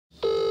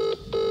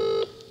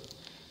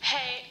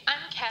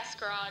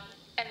God,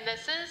 and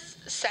this is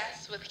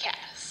Sass with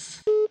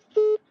Cass.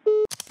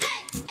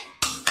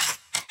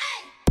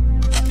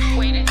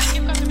 Wait, I think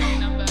you've got the wrong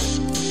number.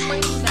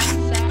 Wait, Sass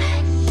with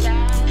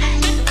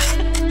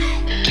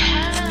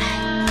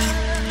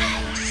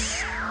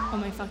Cass. Oh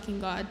my fucking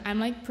God. I'm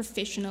like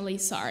professionally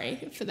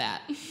sorry for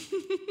that.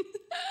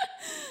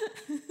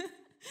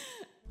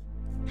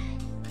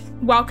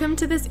 Welcome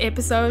to this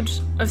episode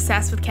of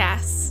Sass with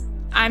Cass.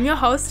 I'm your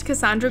host,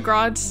 Cassandra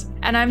Grod,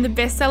 and I'm the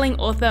best-selling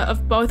author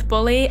of both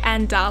Bully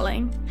and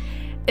Darling.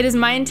 It is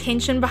my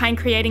intention behind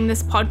creating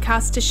this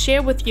podcast to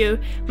share with you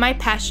my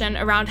passion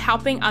around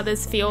helping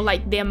others feel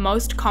like their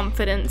most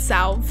confident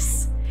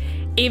selves.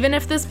 Even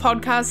if this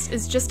podcast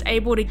is just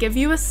able to give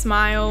you a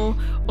smile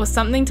or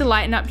something to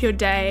lighten up your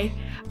day,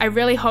 I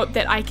really hope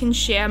that I can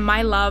share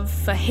my love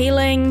for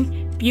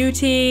healing,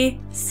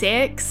 beauty,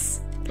 sex,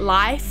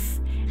 life,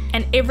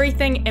 and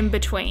everything in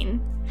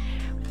between.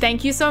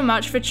 Thank you so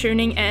much for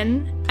tuning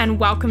in, and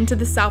welcome to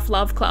the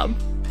Self-Love Club.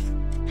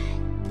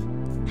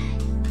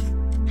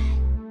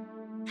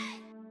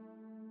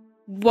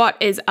 What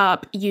is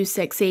up, you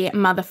sexy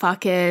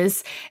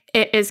motherfuckers?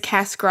 It is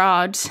Cass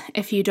Grod.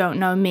 If you don't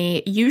know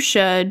me, you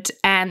should,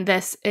 and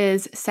this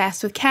is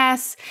Sass with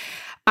Cass.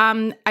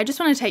 I just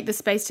want to take the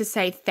space to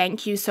say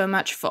thank you so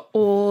much for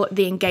all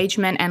the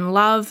engagement and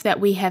love that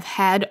we have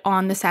had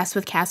on the Sass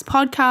with Cass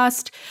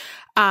podcast.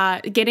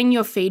 Getting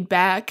your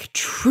feedback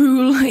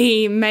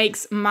truly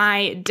makes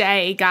my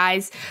day,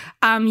 guys.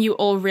 You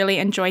all really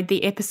enjoyed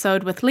the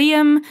episode with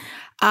Liam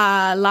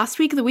last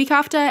week, the week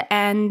after,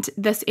 and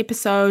this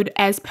episode,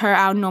 as per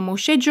our normal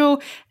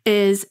schedule,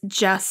 is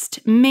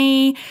just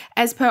me.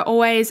 As per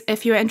always,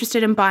 if you're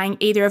interested in buying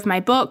either of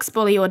my books,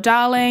 Bully or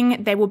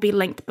Darling, they will be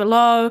linked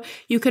below.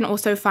 You can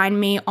also find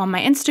me on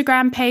my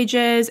Instagram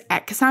pages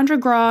at Cassandra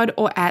Grod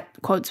or at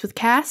Quotes with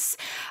Cass,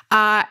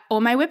 or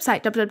my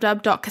website,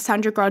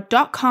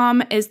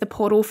 www.cassandragrod.com is the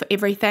portal for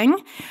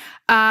everything.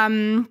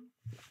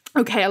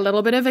 Okay, a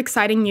little bit of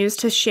exciting news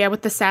to share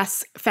with the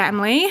Sass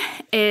family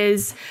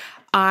is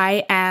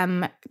I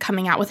am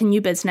coming out with a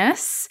new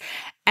business,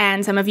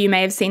 and some of you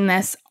may have seen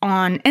this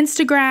on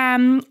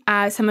Instagram.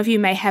 Some of you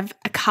may have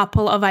a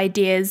couple of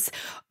ideas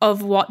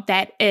of what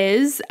that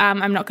is.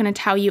 I'm not going to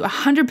tell you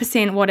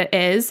 100% what it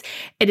is.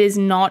 It is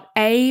not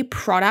a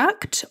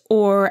product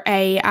or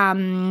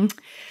not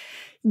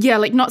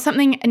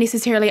something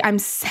necessarily I'm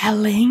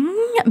selling,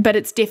 but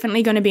it's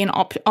definitely going to be an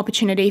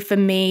opportunity for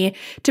me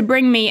to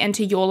bring me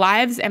into your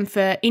lives, and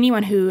for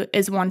anyone who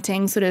is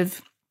wanting sort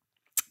of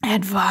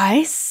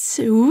advice,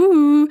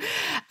 to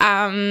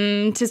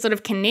sort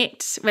of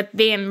connect with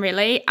them,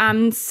 really.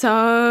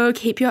 So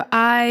keep your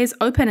eyes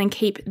open and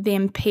keep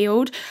them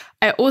peeled.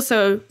 I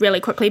also,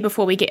 really quickly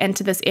before we get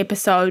into this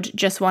episode,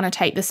 just want to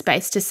take the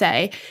space to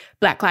say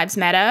Black Lives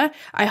Matter.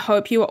 I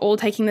hope you are all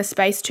taking the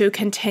space to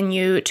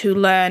continue to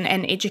learn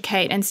and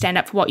educate and stand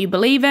up for what you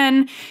believe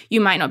in. You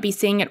might not be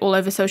seeing it all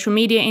over social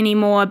media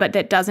anymore, but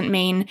that doesn't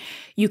mean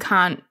you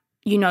can't,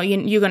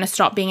 you're going to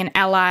stop being an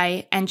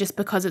ally, and just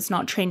because it's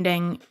not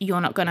trending,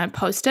 you're not going to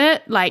post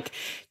it. Like,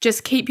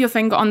 just keep your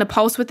finger on the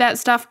pulse with that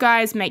stuff,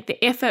 guys. Make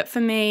the effort for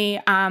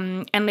me.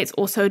 And let's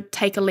also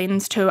take a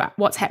lens to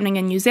what's happening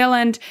in New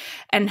Zealand,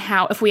 and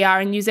how, if we are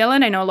in New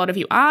Zealand, I know a lot of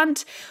you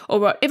aren't, or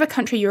whatever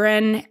country you're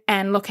in,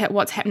 and look at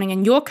what's happening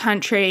in your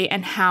country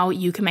and how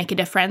you can make a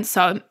difference.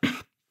 So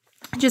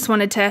just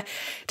wanted to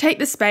take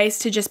the space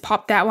to just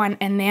pop that one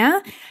in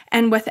there.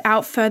 And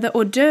without further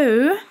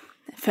ado,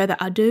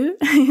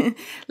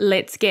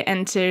 let's get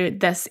into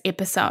this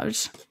episode.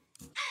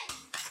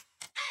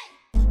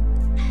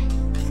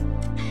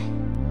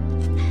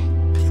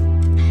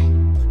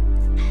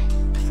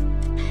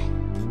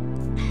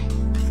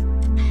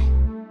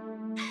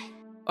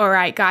 All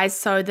right, guys,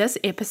 so this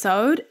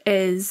episode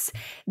is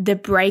the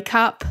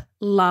breakup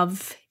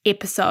love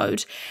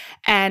episode,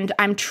 and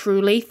I'm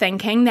truly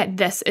thinking that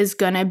this is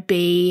going to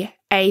be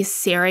a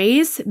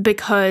series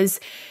because,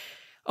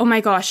 oh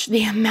my gosh,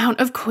 the amount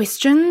of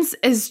questions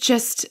is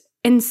just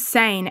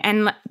insane.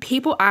 And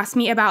people ask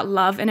me about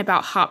love and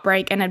about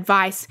heartbreak and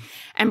advice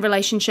and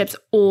relationships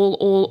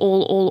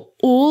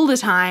all the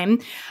time.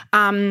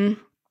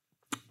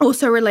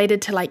 Also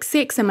related to like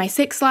sex and my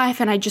sex life.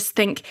 And I just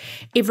think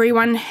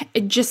everyone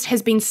just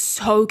has been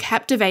so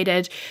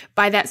captivated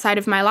by that side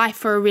of my life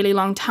for a really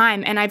long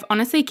time. And I've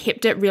honestly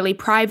kept it really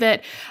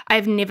private.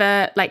 I've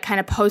never like kind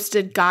of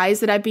posted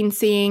guys that I've been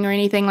seeing or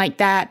anything like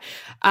that.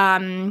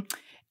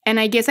 And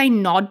I guess I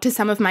nod to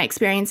some of my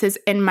experiences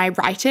in my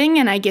writing.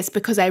 And I guess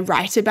because I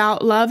write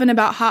about love and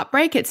about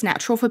heartbreak, it's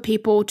natural for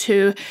people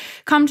to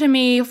come to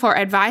me for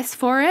advice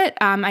for it.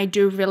 I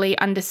do really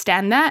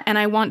understand that. And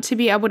I want to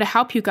be able to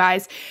help you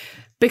guys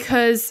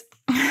because,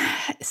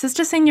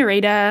 Sister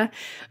Senorita,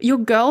 your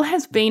girl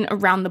has been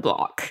around the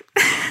block.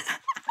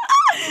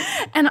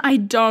 And I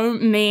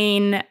don't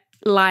mean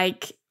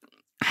like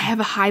I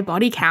have a high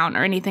body count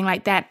or anything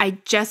like that. I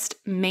just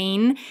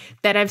mean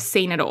that I've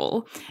seen it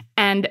all.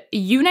 And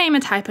you name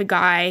a type of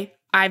guy,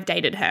 I've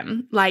dated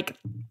him. Like,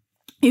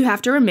 You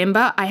have to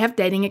remember, I have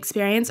dating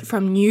experience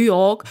from New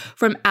York,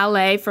 from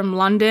LA, from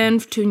London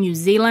to New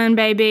Zealand,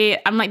 baby.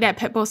 I'm like that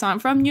Pitbull song,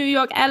 from New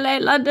York, LA,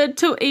 London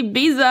to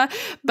Ibiza.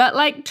 But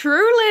like,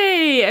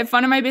 truly, if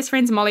one of my best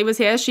friends, Molly, was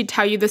here, she'd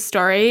tell you the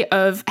story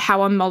of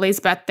how on Molly's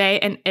birthday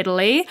in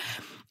Italy,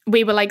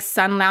 we were like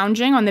sun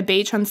lounging on the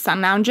beach on sun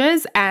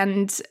lounges.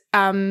 And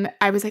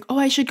I was like, oh,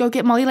 I should go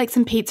get Molly like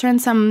some pizza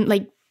and some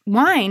like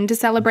wine to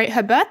celebrate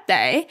her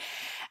birthday.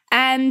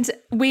 And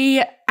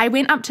I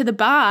went up to the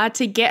bar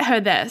to get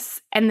her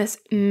this, and this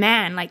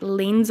man like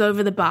leans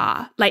over the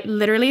bar. Like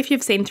literally, if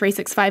you've seen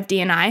 365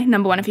 DNI,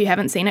 number one, if you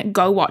haven't seen it,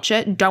 go watch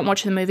it. Don't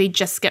watch the movie,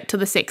 just skip to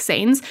the sex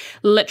scenes.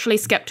 Literally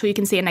skip till you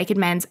can see a naked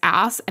man's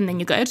ass and then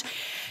you're good.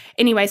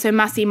 Anyway, so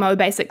Massimo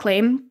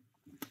basically,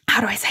 how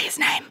do I say his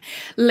name?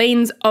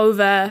 Leans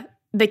over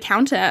the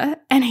counter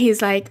and he's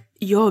like,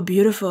 you're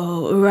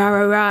beautiful, rah,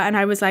 rah, rah. And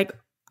I was like,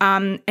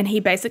 and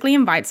he basically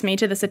invites me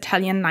to this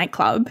Italian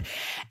nightclub.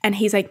 And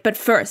he's like, but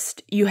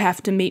first, you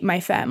have to meet my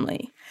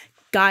family.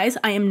 Guys,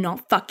 I am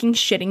not fucking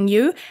shitting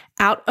you.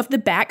 Out of the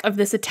back of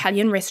this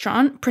Italian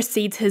restaurant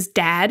proceeds his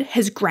dad,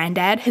 his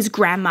granddad, his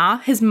grandma,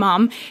 his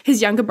mom,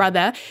 his younger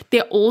brother.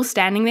 They're all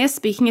standing there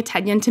speaking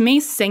Italian to me,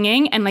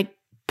 singing and like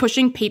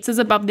pushing pizzas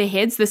above their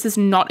heads. This is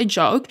not a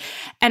joke.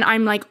 And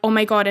I'm like, oh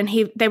my God. And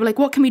they were like,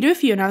 what can we do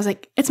for you? And I was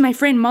like, it's my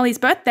friend Molly's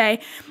birthday.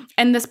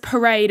 And this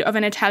parade of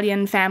an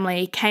Italian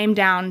family came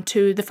down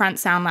to the front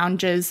sound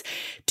lounges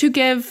to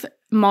give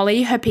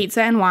Molly her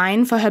pizza and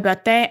wine for her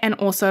birthday, and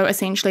also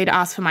essentially to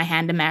ask for my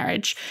hand in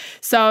marriage.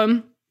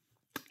 So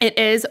it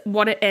is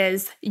what it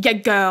is. Your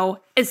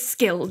girl is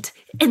skilled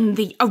in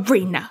the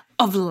arena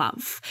of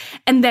love.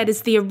 And that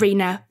is the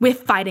arena we're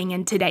fighting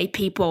in today,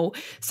 people.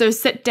 So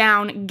sit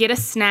down, get a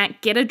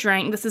snack, get a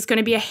drink. This is going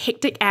to be a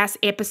hectic ass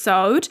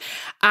episode.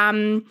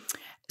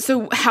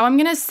 So how I'm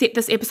going to set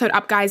this episode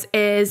up, guys,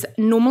 is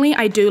normally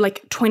I do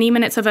like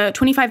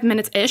 25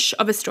 minutes-ish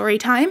of a story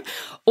time,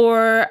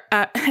 or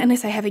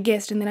unless I have a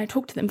guest and then I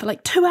talk to them for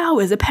like 2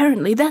 hours,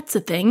 apparently that's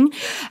a thing.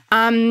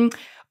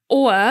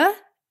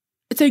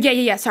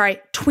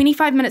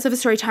 25 minutes of a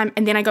story time,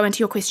 and then I go into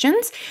your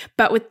questions.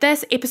 But with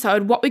this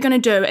episode, what we're going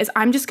to do is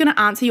I'm just going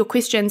to answer your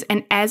questions,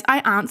 and as I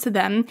answer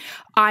them,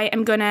 I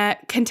am going to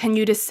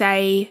continue to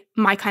say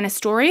my kind of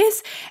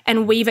stories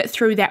and weave it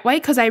through that way,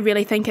 because I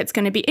really think it's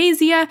going to be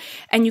easier,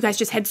 and you guys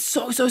just had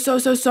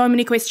so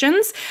many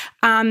questions.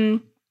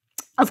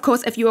 Of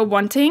course, if you are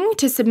wanting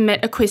to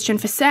submit a question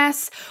for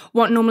Sass,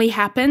 what normally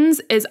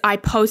happens is I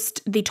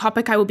post the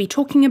topic I will be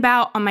talking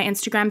about on my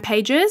Instagram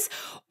pages,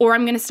 or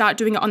I'm going to start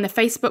doing it on the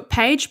Facebook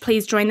page.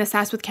 Please join the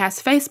Sass with Cass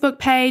Facebook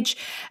page,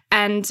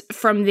 and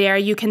from there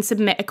you can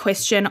submit a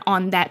question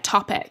on that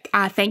topic.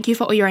 Thank you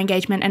for all your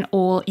engagement and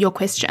all your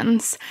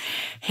questions.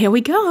 Here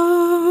we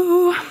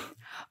go.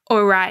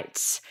 All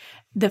right.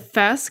 The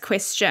first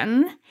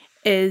question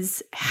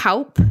is,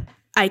 help.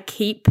 I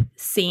keep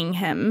seeing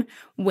him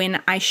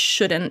when I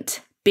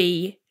shouldn't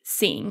be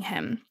seeing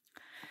him.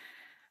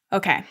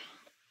 Okay.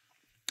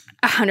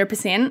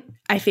 100%,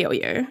 I feel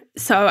you.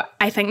 So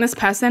I think this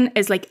person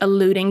is like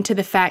alluding to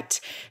the fact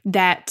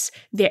that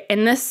they're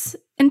in this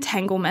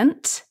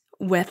entanglement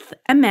with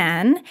a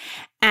man.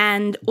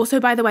 And also,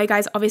 by the way,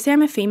 guys, obviously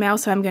I'm a female,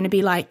 so I'm going to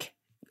be like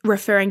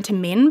referring to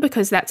men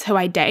because that's who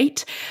I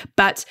date.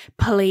 But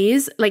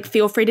please, like,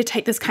 feel free to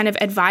take this kind of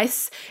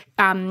advice.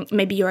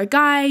 Maybe you're a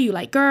guy, you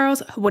like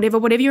girls, whatever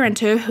you're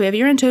into, whoever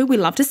you're into, we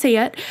love to see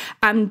it.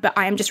 But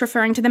I am just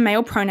referring to the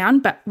male pronoun,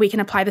 but we can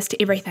apply this to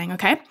everything,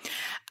 okay?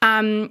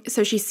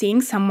 So she's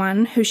seeing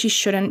someone who she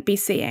shouldn't be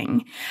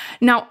seeing.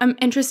 Now, I'm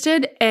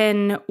interested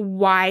in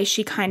why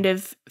she kind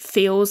of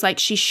feels like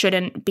she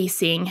shouldn't be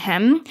seeing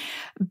him.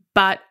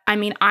 But I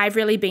mean, I've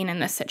really been in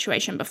this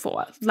situation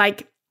before.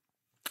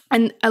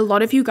 And a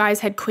lot of you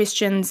guys had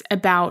questions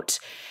about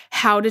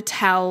how to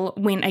tell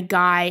when a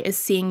guy is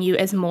seeing you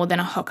as more than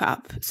a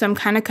hookup. So I'm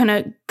kind of going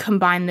to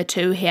combine the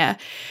two here.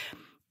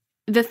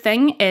 The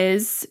thing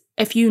is,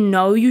 if you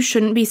know you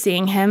shouldn't be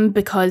seeing him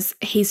because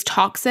he's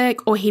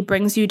toxic or he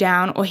brings you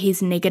down or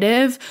he's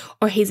negative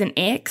or he's an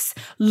ex,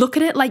 look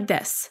at it like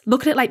this.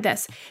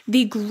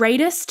 The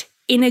greatest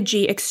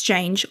energy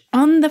exchange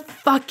on the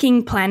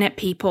fucking planet,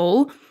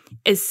 people,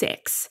 is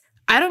sex.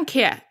 I don't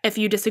care if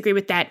you disagree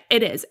with that.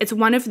 It is. It's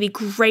one of the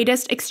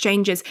greatest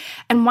exchanges.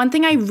 And one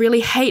thing I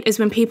really hate is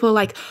when people are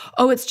like,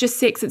 oh, it's just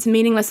sex. It's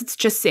meaningless. It's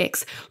just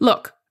sex.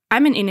 Look,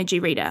 I'm an energy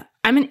reader.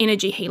 I'm an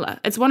energy healer.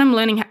 It's what I'm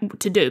learning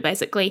to do,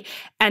 basically.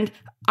 And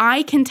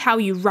I can tell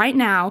you right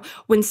now,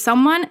 when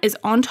someone is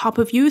on top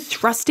of you,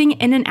 thrusting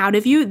in and out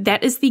of you,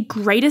 that is the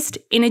greatest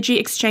energy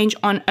exchange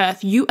on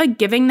earth. You are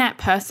giving that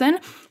person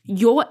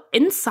your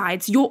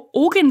insides, your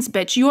organs,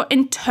 bitch, your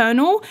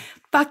internal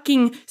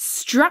fucking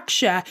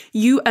structure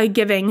you are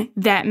giving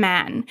that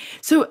man.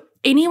 So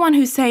anyone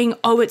who's saying,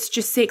 oh, it's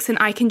just sex and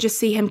I can just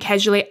see him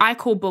casually, I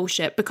call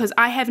bullshit, because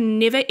I have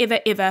never, ever,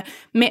 ever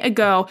met a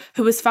girl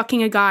who was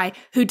fucking a guy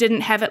who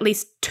didn't have at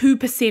least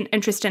 2%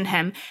 interest in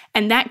him.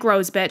 And that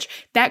grows, bitch.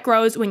 That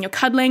grows when you're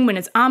cuddling, when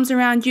his arm's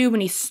around you,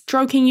 when he's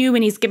stroking you,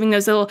 when he's giving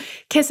those little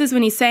kisses,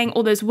 when he's saying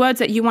all those words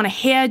that you want to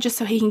hear just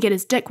so he can get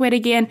his dick wet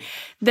again.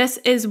 This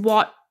is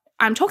what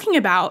I'm talking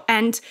about.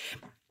 And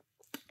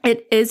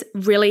it is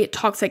really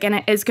toxic and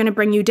it is going to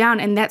bring you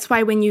down. And that's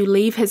why when you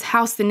leave his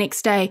house the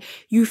next day,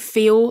 you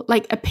feel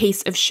like a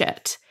piece of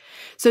shit.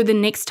 So the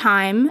next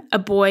time a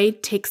boy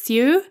texts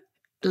you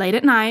late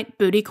at night,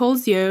 booty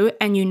calls you,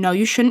 and you know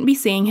you shouldn't be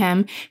seeing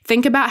him,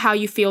 think about how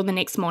you feel the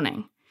next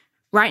morning.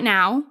 Right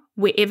now,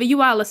 wherever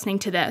you are listening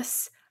to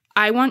this,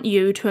 I want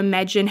you to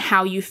imagine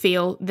how you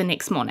feel the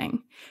next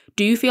morning.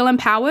 Do you feel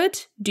empowered?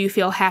 Do you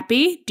feel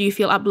happy? Do you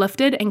feel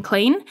uplifted and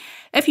clean?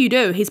 If you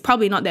do, he's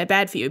probably not that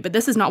bad for you, but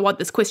this is not what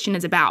this question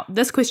is about.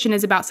 This question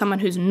is about someone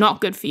who's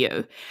not good for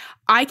you.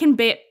 I can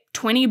bet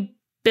 $20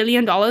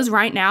 billion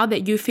right now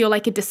that you feel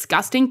like a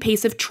disgusting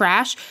piece of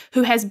trash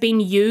who has been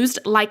used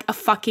like a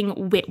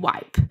fucking wet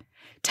wipe.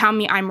 Tell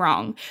me I'm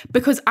wrong,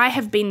 because I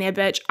have been there,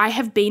 bitch. I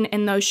have been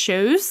in those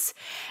shoes,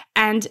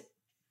 and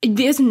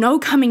there's no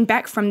coming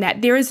back from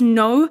that. There is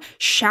no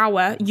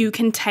shower you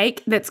can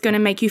take that's going to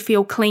make you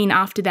feel clean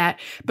after that,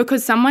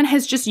 because someone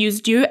has just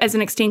used you as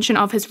an extension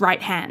of his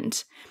right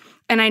hand.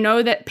 And I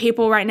know that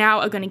people right now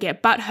are going to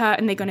get butthurt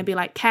and they're going to be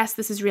like, Cass,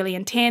 this is really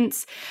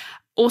intense.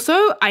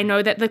 Also, I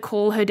know that the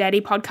Call Her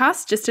Daddy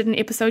podcast just did an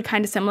episode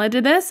kind of similar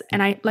to this,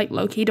 and I like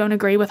low-key don't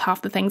agree with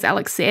half the things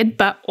Alex said,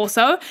 but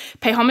also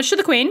pay homage to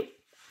the queen.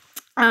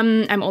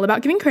 I'm all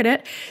about giving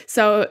credit,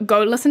 so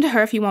go listen to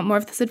her if you want more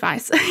of this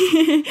advice.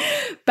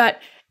 But,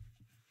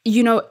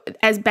 you know,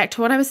 as back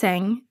to what I was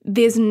saying,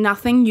 there's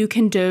nothing you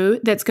can do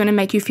that's going to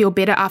make you feel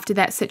better after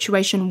that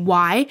situation.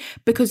 Why?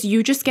 Because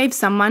you just gave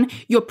someone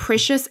your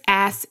precious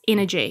ass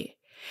energy,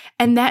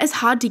 and that is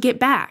hard to get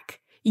back.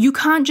 You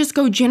can't just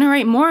go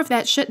generate more of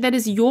that shit. That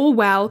is your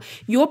well,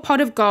 your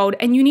pot of gold,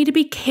 and you need to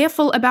be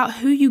careful about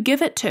who you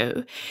give it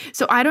to.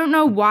 So I don't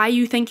know why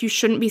you think you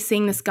shouldn't be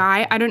seeing this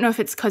guy. I don't know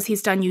if it's because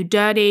he's done you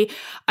dirty.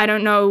 I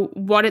don't know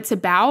what it's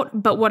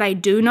about, but what I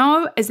do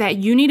know is that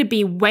you need to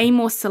be way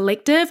more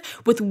selective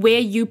with where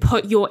you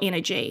put your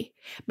energy.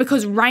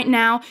 Because right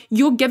now,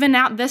 you're giving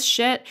out this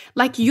shit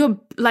like you're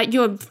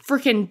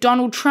freaking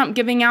Donald Trump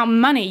giving out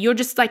money. You're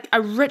just like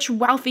a rich,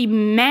 wealthy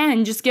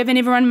man just giving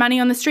everyone money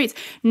on the streets.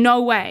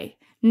 No way.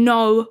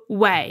 No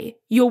way.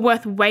 You're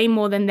worth way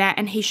more than that,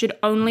 and he should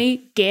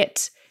only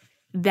get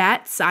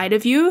that side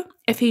of you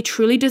if he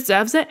truly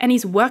deserves it and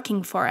he's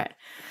working for it.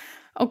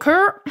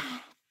 Okay?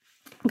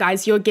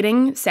 Guys, you're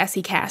getting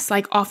sassy Cass.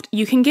 Like,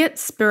 you can get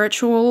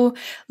spiritual,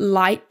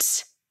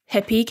 light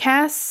hippie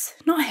Cass,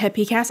 not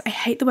hippie Cass, I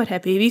hate the word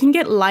hippie. You can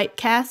get light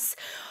Cass,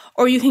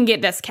 or you can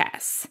get this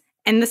Cass,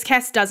 and this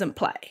Cass doesn't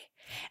play.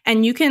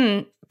 And you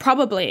can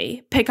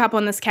probably pick up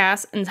on this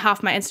Cass in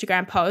half my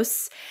Instagram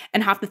posts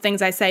and half the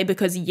things I say,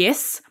 because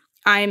yes,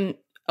 I'm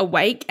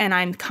awake and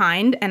I'm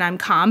kind and I'm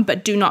calm,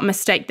 but do not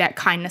mistake that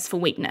kindness for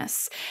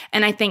weakness.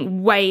 And I think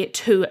way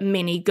too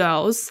many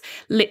girls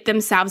let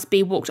themselves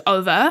be walked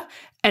over,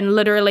 and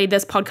literally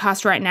this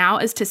podcast right now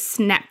is to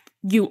snap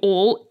you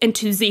all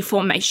into Z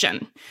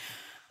formation.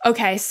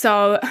 Okay,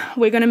 so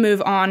we're going to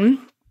move on.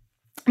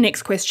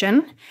 Next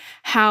question.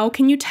 How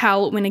can you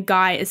tell when a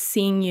guy is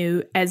seeing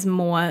you as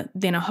more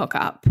than a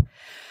hookup?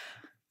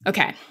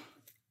 Okay,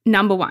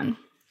 number one,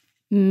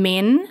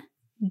 men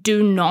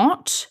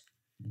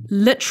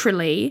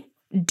literally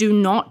do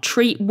not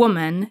treat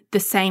women the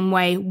same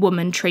way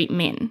women treat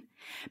men.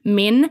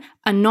 Men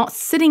are not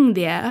sitting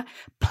there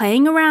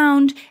playing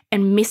around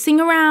and messing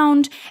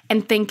around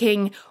and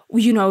thinking,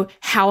 you know,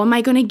 how am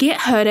I going to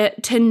get her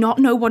to not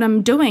know what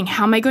I'm doing?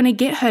 How am I going to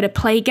get her to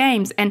play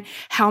games? And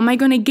how am I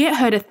going to get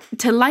her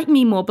to like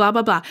me more? Blah,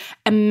 blah, blah.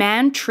 A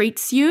man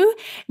treats you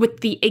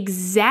with the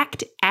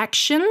exact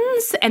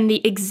actions and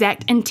the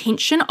exact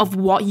intention of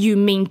what you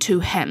mean to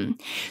him.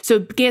 So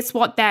guess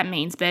what that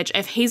means, bitch?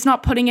 If he's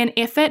not putting in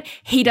effort,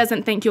 he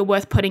doesn't think you're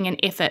worth putting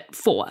in effort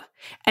for.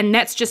 And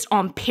that's just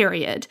on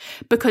period.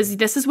 Because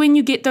this is when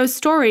you get those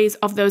stories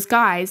of those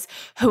guys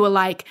who are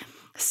like,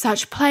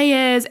 such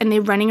players, and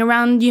they're running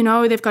around, you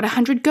know, they've got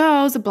 100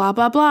 girls, blah,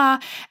 blah, blah.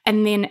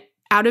 And then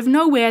out of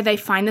nowhere, they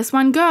find this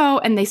one girl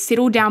and they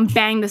settle down,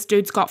 bang, this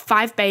dude's got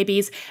 5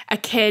 babies, a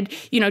kid,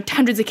 you know,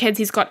 hundreds of kids.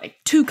 He's got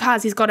 2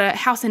 cars, he's got a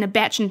house and a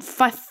batch and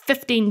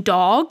 15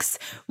 dogs,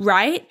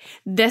 right?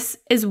 This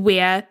is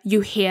where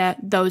you hear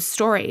those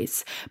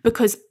stories,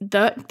 because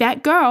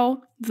that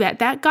girl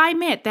that guy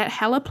met, that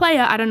hella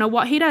player, I don't know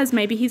what he does.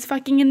 Maybe he's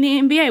fucking in the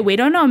NBA. We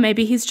don't know.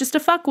 Maybe he's just a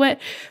fuckwit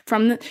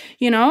from,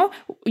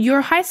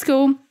 your high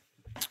school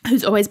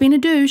who's always been a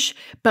douche.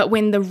 But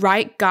when the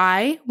right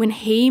guy, when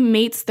he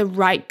meets the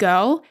right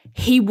girl,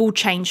 he will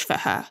change for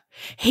her.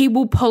 He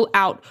will pull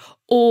out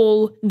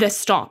all the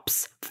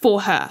stops for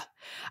her.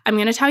 I'm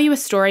going to tell you a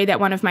story that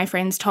one of my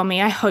friends told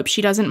me. I hope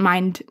she doesn't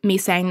mind me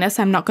saying this.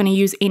 I'm not going to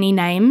use any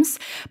names,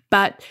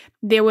 but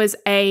there was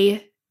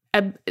a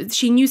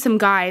she knew some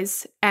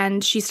guys,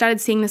 and she started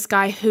seeing this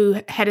guy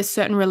who had a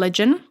certain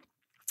religion,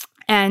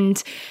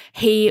 and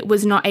he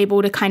was not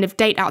able to kind of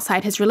date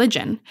outside his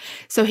religion.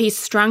 So he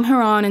strung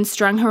her on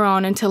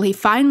until he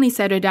finally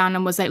sat her down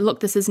and was like,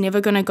 look, this is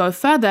never going to go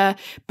further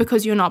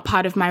because you're not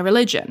part of my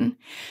religion.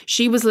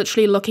 She was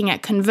literally looking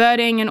at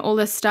converting and all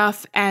this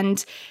stuff.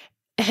 And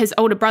his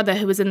older brother,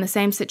 who was in the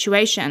same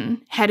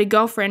situation, had a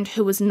girlfriend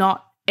who was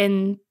not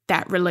in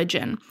that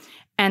religion.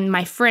 And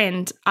my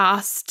friend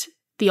asked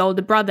the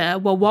older brother,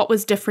 well, what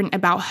was different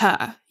about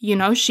her? You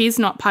know, she's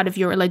not part of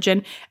your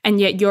religion, and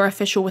yet you're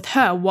official with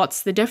her.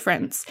 What's the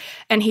difference?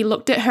 And he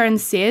looked at her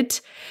and said,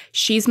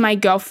 she's my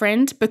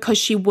girlfriend because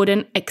she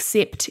wouldn't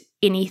accept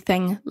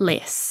anything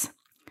less.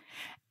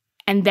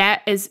 And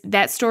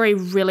that story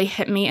really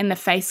hit me in the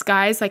face,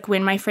 guys. Like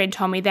when my friend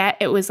told me that,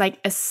 it was like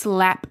a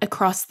slap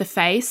across the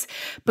face,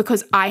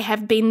 because I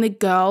have been the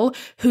girl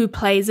who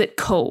plays it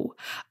cool.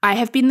 I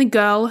have been the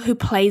girl who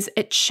plays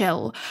it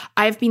chill.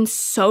 I've been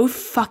so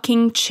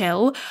fucking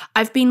chill.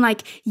 I've been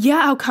like,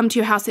 yeah, I'll come to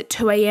your house at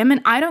 2 a.m.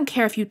 and I don't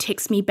care if you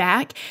text me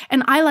back.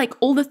 And I like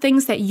all the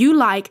things that you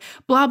like,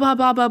 blah, blah,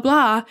 blah, blah,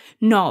 blah.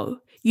 No.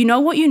 You know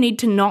what you need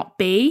to not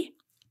be?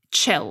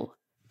 Chill.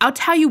 I'll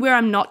tell you where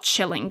I'm not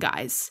chilling,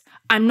 guys.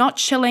 I'm not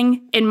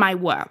chilling in my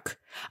work.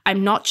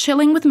 I'm not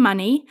chilling with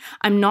money.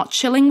 I'm not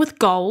chilling with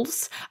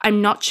goals.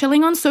 I'm not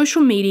chilling on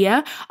social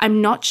media.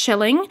 I'm not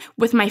chilling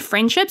with my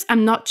friendships.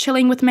 I'm not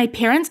chilling with my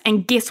parents.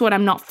 And guess what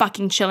I'm not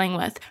fucking chilling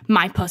with?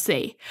 My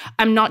pussy.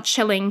 I'm not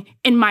chilling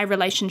in my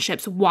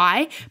relationships.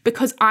 Why?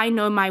 Because I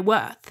know my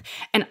worth.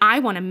 And I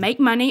want to make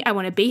money. I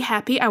want to be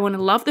happy. I want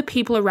to love the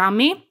people around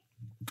me.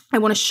 I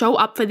want to show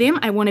up for them.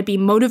 I want to be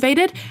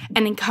motivated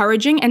and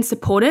encouraging and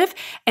supportive.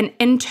 And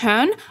in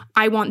turn,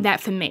 I want that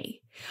for me.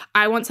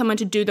 I want someone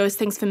to do those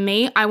things for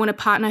me. I want a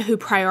partner who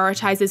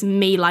prioritizes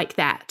me like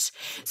that.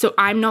 So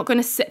I'm not going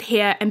to sit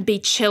here and be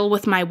chill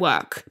with my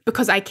work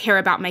because I care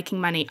about making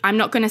money. I'm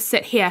not going to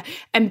sit here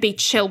and be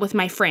chill with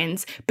my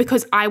friends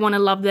because I want to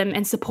love them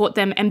and support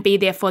them and be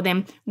there for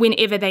them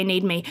whenever they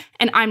need me.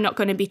 And I'm not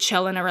going to be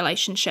chill in a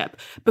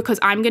relationship because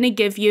I'm going to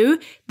give you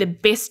the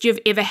best you've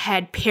ever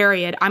had,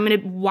 period. I'm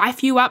going to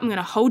wife you up. I'm going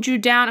to hold you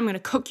down. I'm going to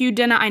cook you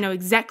dinner. I know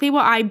exactly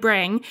what I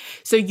bring.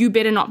 So you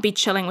better not be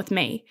chilling with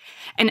me.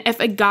 And if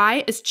a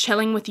guy is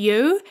chilling with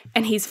you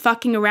and he's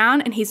fucking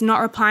around and he's not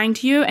replying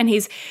to you and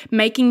he's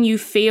making you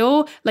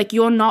feel like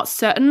you're not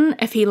certain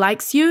if he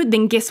likes you,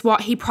 then guess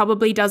what? He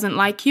probably doesn't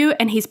like you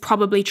and he's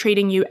probably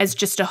treating you as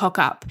just a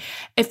hookup.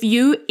 If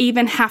you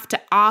even have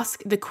to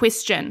ask the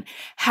question,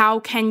 how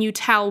can you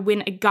tell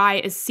when a guy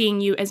is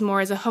seeing you as more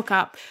as a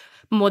hookup,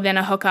 more than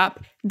a hookup?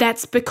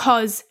 That's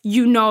because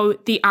you know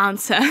the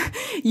answer.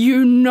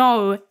 You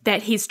know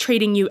that he's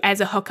treating you as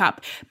a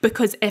hookup,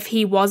 because if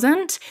he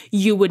wasn't,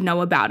 you would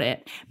know about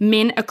it.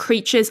 Men are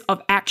creatures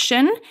of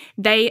action.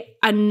 They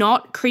are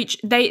not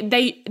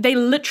they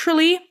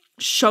literally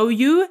show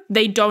you,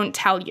 they don't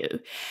tell you.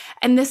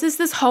 And this is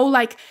this whole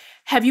like,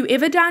 have you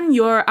ever done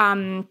your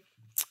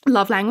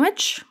love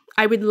language?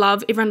 I would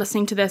love everyone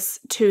listening to this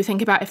to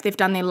think about if they've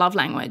done their love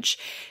language.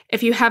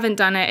 If you haven't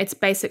done it, it's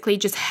basically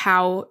just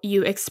how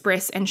you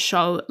express and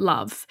show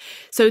love.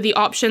 So the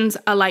options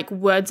are like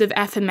words of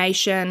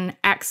affirmation,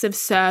 acts of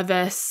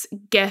service,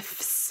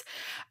 gifts.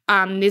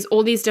 There's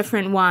all these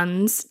different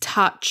ones.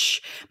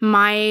 Touch.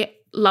 My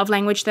love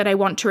language that I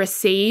want to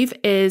receive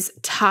is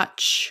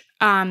touch,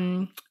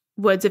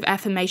 words of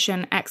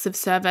affirmation, acts of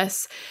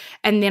service.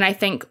 And then I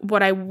think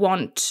what I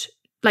want,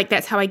 like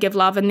that's how I give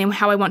love, and then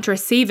how I want to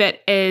receive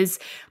it is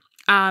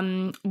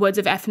words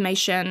of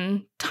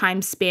affirmation,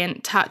 time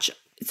spent, touch.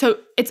 So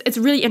it's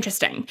really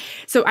interesting.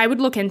 So I would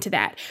look into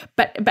that.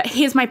 But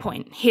here's my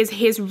point.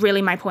 Here's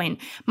really my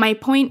point. My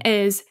point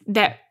is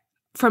that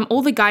from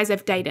all the guys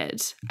I've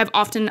dated, I've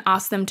often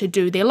asked them to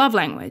do their love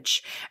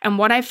language. And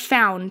what I've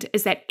found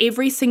is that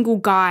every single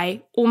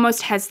guy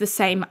almost has the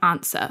same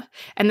answer.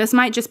 And this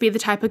might just be the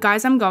type of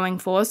guys I'm going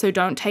for, so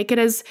don't take it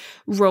as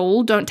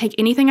rule. Don't take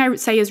anything I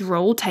say as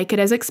rule. Take it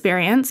as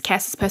experience,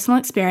 Cass's personal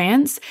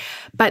experience.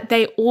 But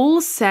they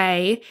all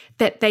say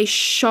that they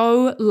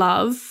show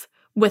love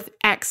with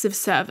acts of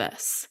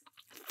service,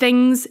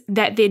 things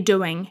that they're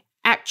doing,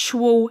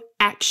 actual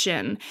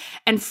action.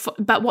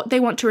 But what they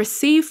want to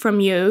receive from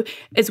you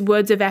is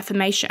words of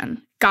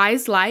affirmation.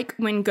 Guys like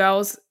when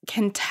girls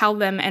can tell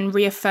them and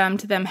reaffirm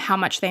to them how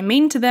much they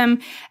mean to them,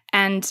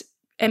 and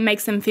it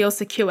makes them feel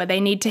secure. They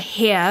need to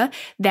hear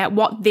that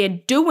what they're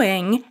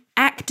doing,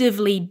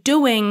 actively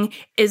doing,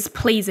 is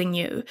pleasing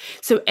you.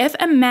 So if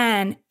a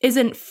man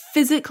isn't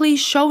physically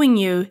showing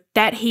you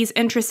that he's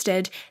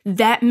interested,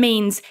 that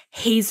means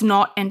he's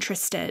not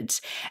interested.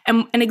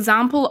 And an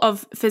example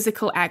of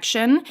physical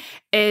action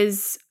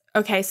is,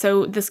 okay,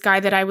 so this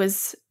guy that I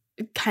was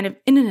kind of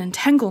in an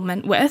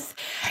entanglement with,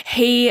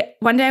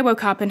 one day I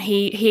woke up and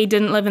he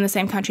didn't live in the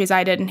same country as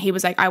I did, and he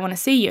was like, I want to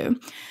see you.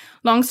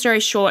 Long story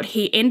short,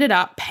 he ended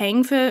up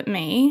paying for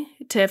me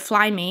to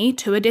fly me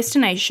to a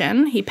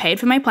destination. He paid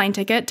for my plane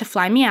ticket to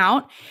fly me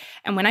out.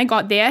 And when I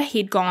got there,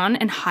 he'd gone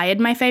and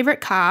hired my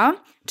favorite car,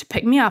 to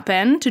pick me up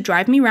in, to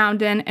drive me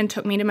round in, and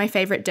took me to my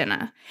favorite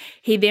dinner.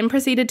 He then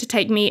proceeded to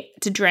take me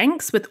to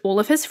drinks with all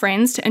of his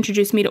friends to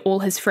introduce me to all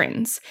his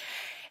friends.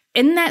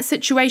 In that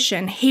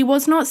situation, he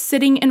was not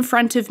sitting in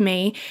front of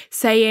me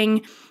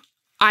saying,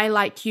 I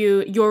like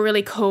you, you're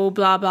really cool,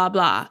 blah, blah,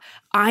 blah.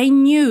 I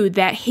knew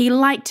that he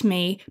liked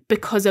me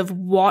because of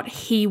what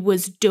he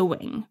was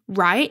doing,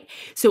 right?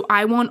 So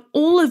I want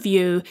all of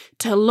you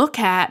to look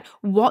at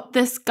what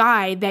this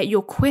guy that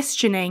you're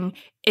questioning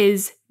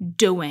is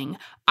doing.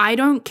 I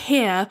don't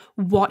care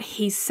what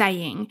he's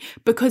saying,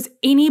 because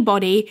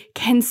anybody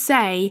can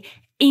say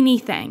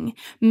anything.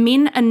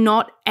 Men are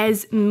not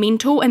as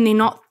mental and they're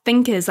not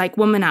thinkers like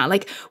women are.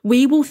 Like,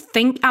 we will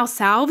think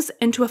ourselves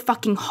into a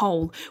fucking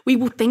hole. We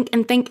will think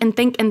and think and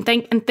think and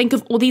think and think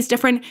of all these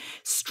different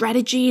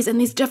strategies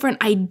and these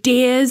different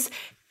ideas.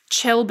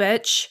 Chill,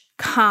 bitch.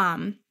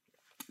 Calm.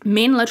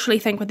 Men literally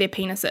think with their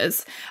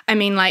penises. I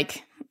mean,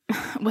 like,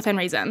 within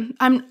reason.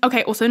 I'm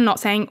okay, also not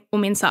saying all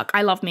men suck.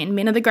 I love men.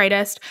 Men are the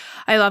greatest.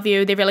 I love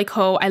you. They're really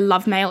cool. I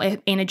love male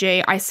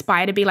energy. I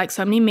aspire to be like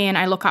so many men.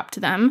 I look up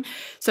to them.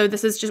 So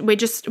this is just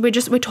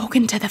we're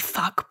talking to the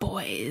fuck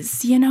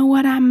boys. You know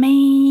what I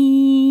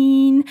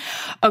mean?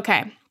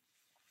 Okay.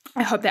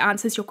 I hope that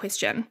answers your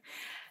question.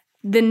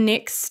 The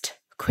next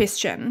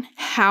question,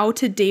 how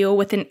to deal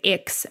with an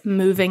ex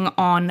moving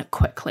on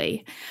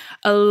quickly.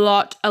 A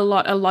lot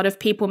of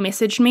people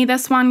messaged me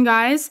this one,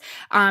 guys.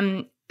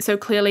 So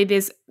clearly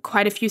there's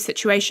quite a few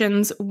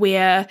situations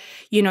where,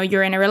 you know,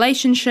 you're in a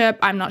relationship,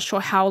 I'm not sure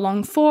how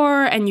long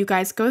for, and you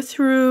guys go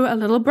through a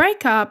little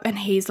breakup and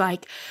he's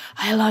like,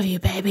 I love you,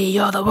 baby,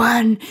 you're the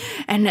one,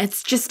 and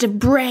it's just a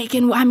break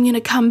and I'm going to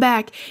come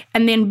back.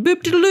 And then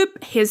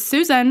boop-de-loop, here's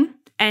Susan,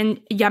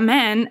 and your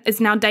man is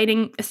now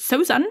dating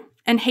Susan.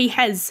 And he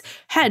has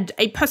had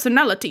a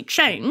personality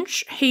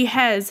change. He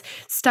has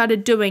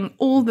started doing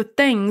all the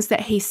things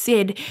that he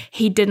said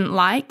he didn't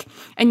like.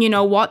 And you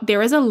know what?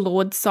 There is a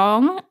Lorde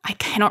song. I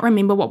cannot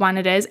remember what one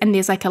it is. And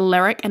there's like a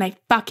lyric and I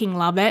fucking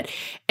love it.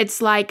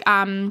 It's like,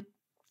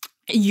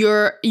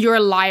 you're a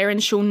liar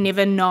and she'll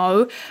never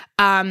know.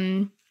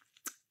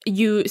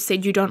 You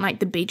said you don't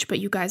like the beach, but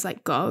you guys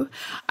like go.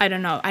 I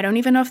don't know. I don't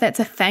even know if that's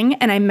a thing.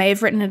 And I may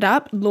have written it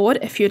up. Lorde,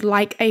 if you'd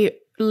like a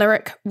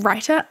lyric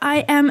writer,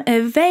 I am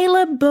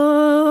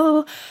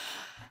available.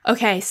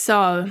 Okay,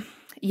 so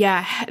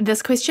yeah,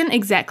 this question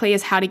exactly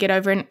is how to get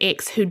over an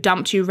ex who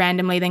dumped you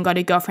randomly, then got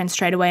a girlfriend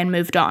straight away and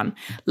moved on.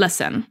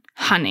 Listen,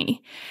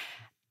 honey,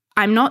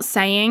 I'm not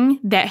saying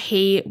that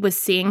he was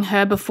seeing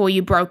her before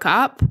you broke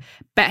up,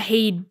 but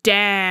he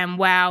damn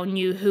well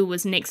knew who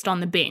was next on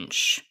the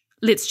bench.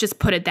 Let's just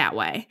put it that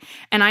way.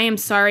 And I am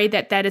sorry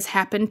that that has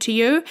happened to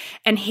you.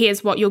 And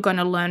here's what you're going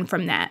to learn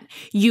from that.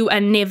 You are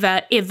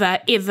never, ever,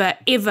 ever,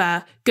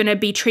 ever going to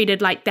be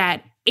treated like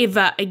that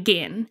ever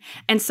again.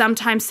 And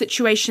sometimes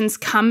situations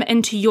come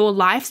into your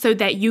life so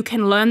that you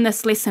can learn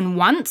this lesson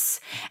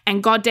once,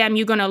 and goddamn,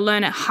 you're going to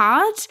learn it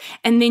hard,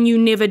 and then you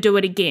never do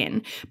it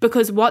again.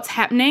 Because what's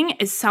happening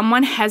is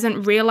someone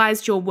hasn't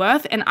realized your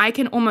worth, and I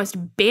can almost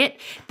bet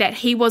that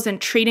he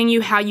wasn't treating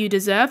you how you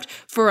deserved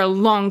for a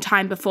long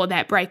time before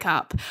that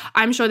breakup.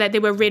 I'm sure that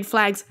there were red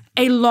flags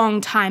a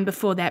long time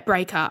before that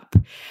breakup.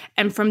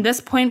 And from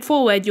this point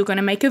forward, you're going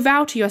to make a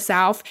vow to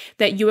yourself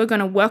that you are going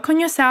to work on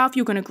yourself,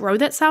 you're going to grow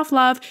that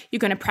self-love, you're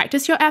going to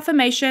practice your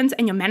affirmations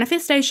and your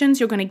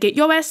manifestations, you're going to get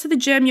your ass to the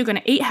gym, you're going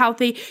to eat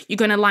healthy, you're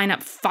going to line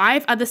up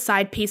 5 other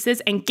side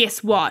pieces, and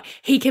guess what?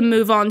 He can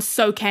move on,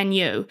 so can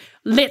you.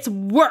 Let's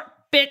work,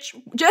 bitch.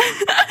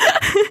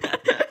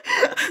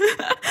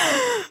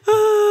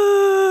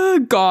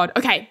 Oh, God.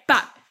 Okay,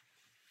 but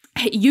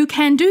you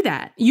can do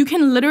that. You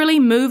can literally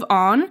move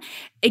on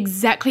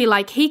exactly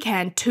like he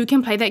can. 2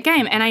 can play that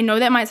game. And I know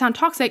that might sound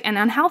toxic and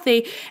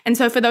unhealthy. And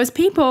so for those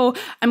people,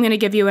 I'm going to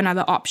give you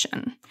another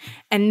option.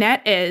 And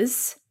that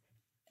is,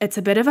 it's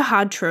a bit of a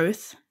hard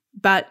truth,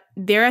 but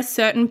there are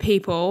certain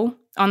people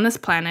on this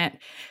planet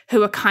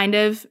who are kind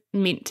of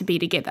meant to be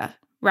together,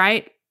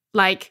 right?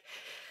 Like,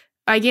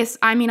 I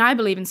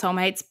believe in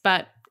soulmates,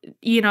 but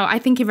you know, I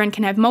think everyone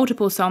can have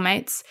multiple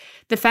soulmates.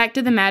 The fact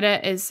of the matter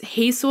is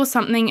he saw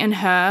something in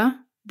her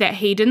that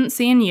he didn't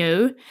see in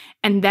you,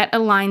 and that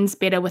aligns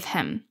better with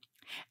him.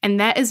 And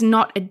that is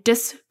not a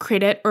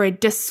discredit or a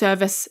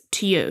disservice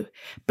to you,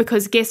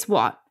 because guess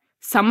what?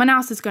 Someone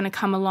else is going to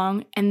come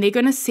along and they're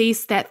going to see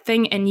that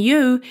thing in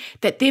you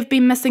that they've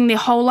been missing their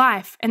whole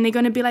life. And they're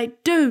going to be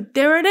like, dude,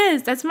 there it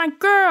is. That's my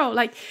girl.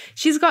 Like,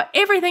 she's got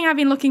everything I've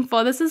been looking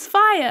for. This is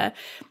fire.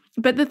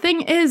 But the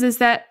thing is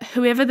that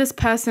whoever this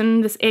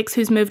person, this ex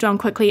who's moved on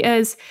quickly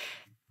is,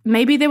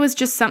 maybe there was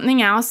just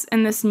something else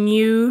in this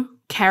new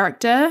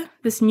character,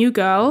 this new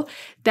girl,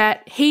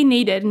 that he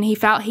needed, and he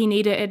felt he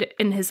needed it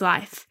in his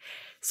life.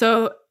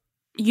 So,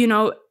 you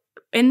know,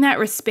 in that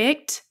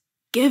respect,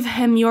 give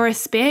him your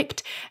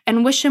respect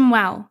and wish him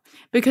well,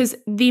 because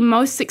the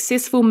most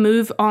successful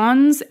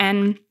move-ons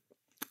and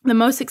The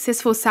most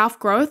successful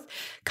self-growth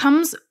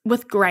comes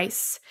with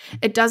grace.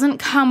 It doesn't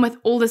come with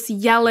all this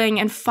yelling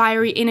and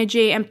fiery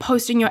energy and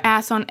posting your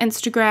ass on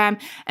Instagram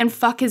and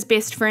fuck his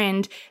best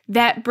friend.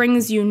 That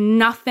brings you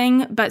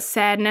nothing but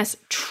sadness.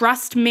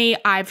 Trust me,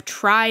 I've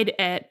tried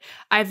it.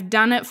 I've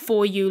done it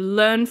for you.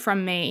 Learn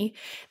from me.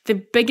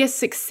 The biggest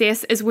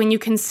success is when you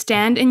can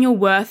stand in your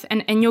worth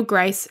and in your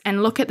grace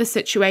and look at the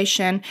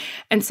situation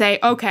and say,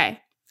 okay,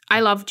 I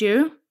loved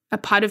you. A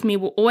part of me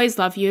will always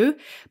love you,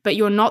 but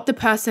you're not the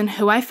person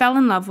who I fell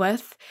in love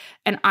with.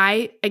 And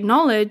I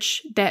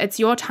acknowledge that it's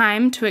your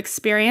time to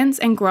experience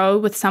and grow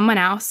with someone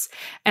else.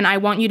 And I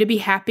want you to be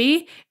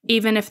happy,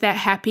 even if that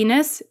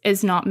happiness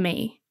is not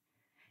me.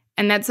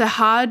 And that's a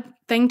hard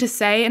thing to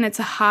say, and it's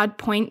a hard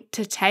point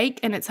to take,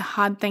 and it's a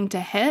hard thing to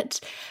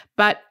hit,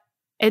 but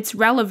it's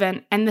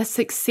relevant, and the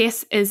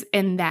success is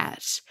in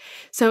that.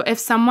 So if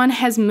someone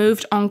has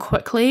moved on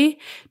quickly,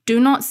 do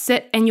not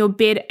sit in your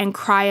bed and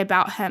cry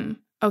about him.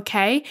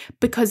 Okay?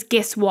 Because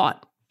guess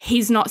what?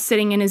 He's not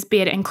sitting in his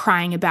bed and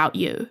crying about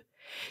you.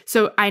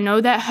 So I know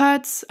that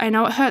hurts. I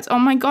know it hurts. Oh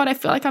my God, I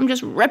feel like I'm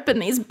just ripping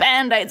these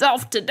Band-Aids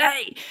off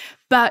today.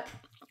 But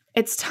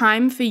it's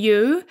time for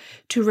you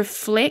to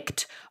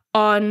reflect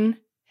on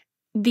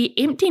the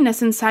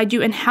emptiness inside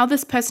you and how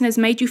this person has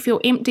made you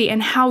feel empty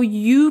and how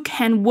you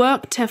can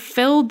work to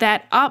fill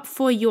that up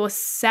for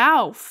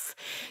yourself.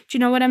 Do you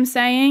know what I'm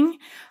saying?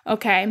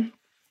 Okay.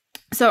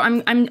 So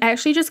I'm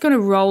actually just going to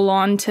roll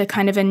on to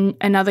kind of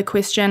another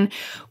question,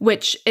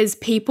 which is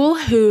people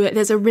who,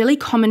 there's a really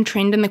common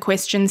trend in the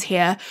questions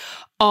here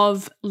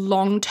of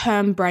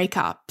long-term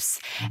breakups.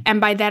 And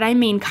by that, I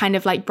mean kind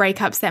of like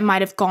breakups that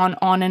might have gone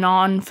on and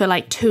on for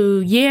like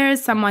 2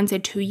 years. Someone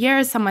said 2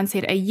 years, someone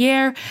said a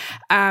year.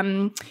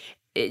 I'm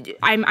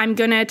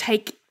going to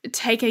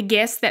take a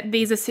guess that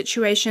these are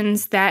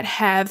situations that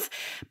have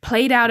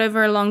played out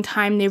over a long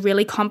time. They're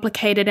really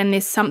complicated and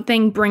there's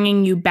something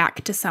bringing you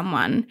back to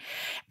someone.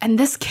 And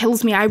this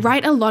kills me. I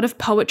write a lot of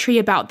poetry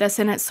about this,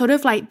 and it's sort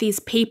of like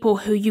these people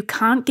who you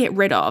can't get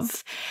rid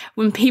of.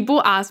 When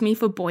people ask me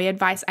for boy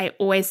advice, I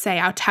always say,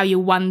 I'll tell you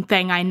one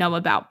thing I know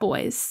about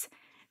boys.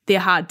 They're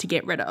hard to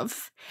get rid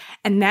of.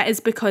 And that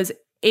is because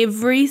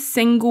every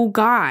single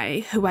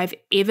guy who I've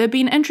ever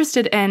been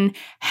interested in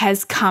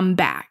has come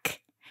back.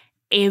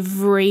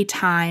 Every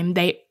time.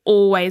 They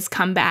always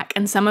come back.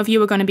 And some of you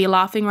are going to be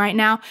laughing right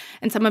now,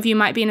 and some of you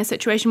might be in a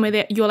situation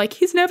where you're like,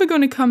 he's never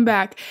going to come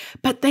back.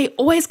 But they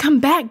always come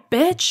back,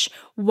 bitch.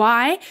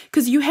 Why?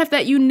 Because you have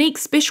that unique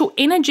special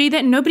energy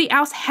that nobody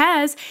else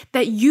has,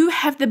 that you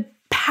have the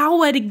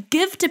power to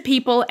give to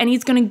people, and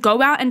he's going to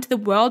go out into the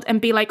world and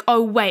be like,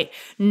 oh wait,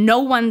 no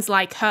one's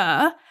like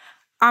her.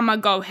 I'ma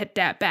go hit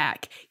that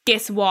back.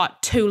 Guess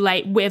what? Too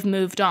late. We've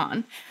moved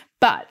on.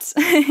 But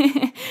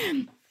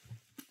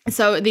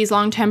so these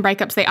long-term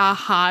breakups, they are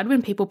hard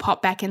when people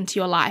pop back into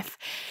your life.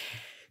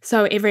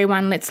 So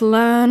everyone, let's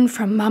learn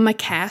from Mama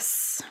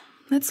Cass.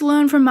 Let's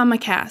learn from Mama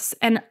Cass.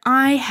 And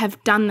I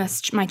have done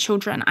this, my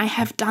children. I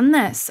have done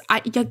this.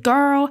 Your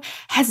girl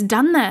has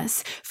done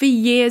this for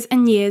years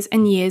and years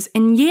and years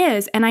and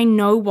years. And I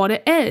know what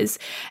it is.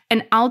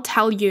 And I'll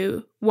tell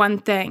you one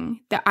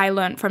thing that I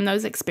learned from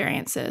those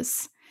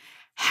experiences.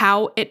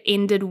 How it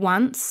ended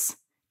once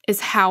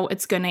is how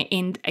it's going to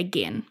end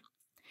again.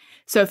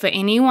 So for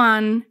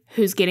anyone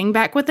who's getting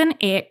back with an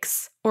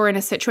ex, or in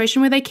a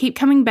situation where they keep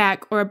coming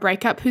back, or a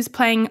breakup who's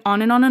playing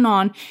on and on and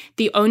on,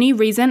 the only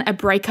reason a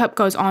breakup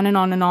goes on and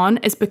on and on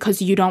is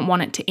because you don't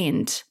want it to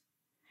end.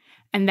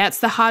 And that's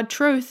the hard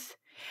truth.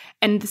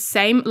 And the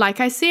same, like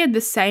I said,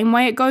 the same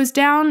way it goes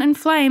down in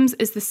flames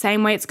is the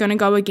same way it's going to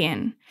go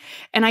again.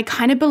 And I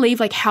kind of believe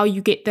like how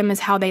you get them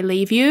is how they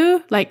leave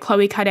you. Like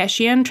Khloe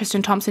Kardashian,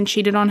 Tristan Thompson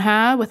cheated on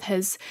her with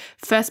his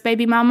first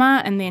baby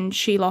mama, and then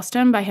she lost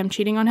him by him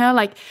cheating on her.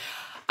 Like,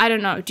 I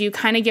don't know. Do you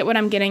kind of get what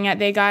I'm getting at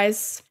there,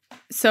 guys?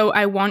 So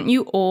I want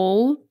you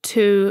all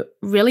to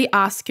really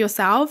ask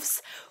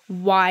yourselves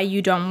why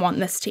you don't want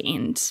this to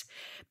end.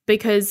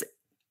 Because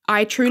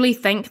I truly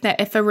think that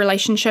if a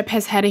relationship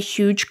has had a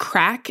huge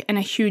crack and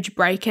a huge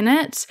break in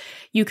it,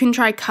 you can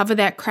try cover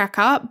that crack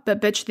up, but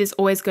bitch, there's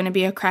always going to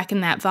be a crack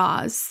in that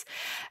vase.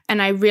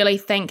 And I really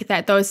think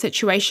that those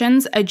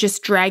situations are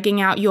just dragging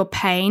out your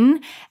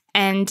pain,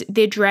 and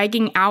they're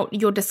dragging out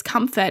your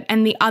discomfort.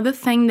 And the other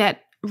thing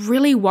that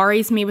really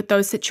worries me with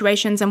those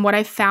situations, and what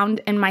I've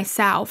found in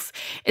myself,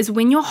 is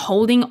when you're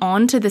holding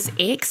on to this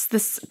ex,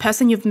 this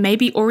person you've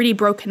maybe already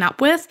broken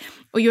up with,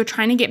 or you're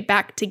trying to get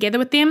back together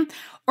with them,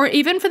 or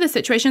even for the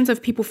situations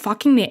of people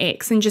fucking their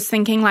ex and just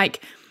thinking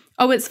like,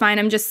 oh, it's fine,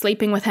 I'm just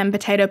sleeping with him,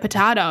 potato,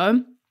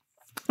 potato,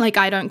 like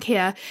I don't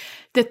care.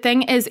 The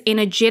thing is,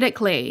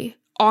 energetically,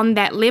 on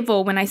that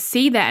level, when I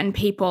see that in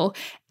people,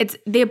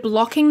 they're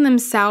blocking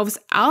themselves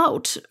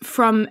out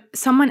from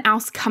someone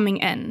else coming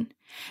in.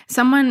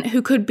 someone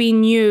who could be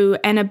new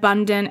and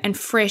abundant and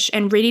fresh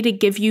and ready to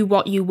give you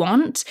what you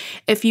want,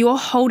 if you're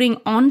holding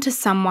on to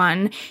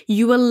someone,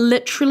 you are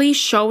literally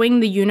showing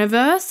the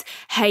universe,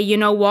 hey, you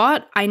know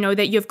what? I know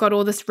that you've got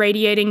all this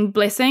radiating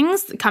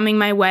blessings coming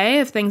my way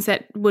of things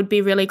that would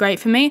be really great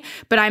for me,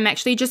 but I'm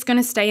actually just going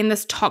to stay in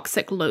this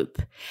toxic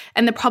loop.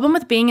 And the problem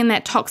with being in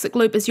that toxic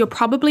loop is you're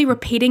probably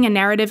repeating a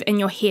narrative in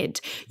your head.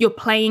 You're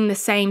playing the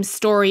same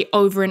story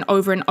over and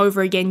over and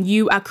over again.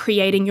 You are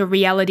creating your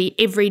reality.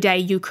 Every day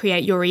you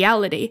create your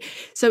reality.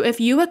 So if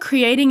you are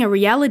creating a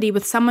reality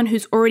with someone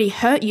who's already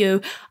hurt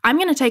you, I'm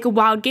going to take a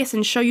wild guess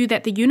and show you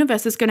that the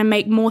universe is going to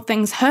make more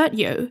things hurt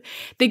you.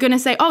 They're going to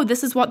say, oh,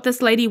 this is what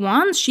this lady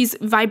wants. She's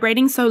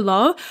vibrating so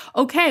low.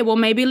 Okay, well,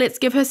 maybe let's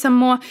give her some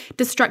more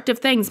destructive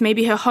things.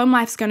 Maybe her home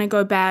life's going to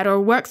go bad or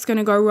work's going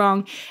to go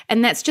wrong.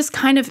 And that's just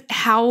kind of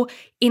how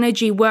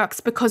energy works,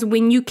 because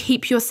when you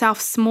keep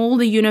yourself small,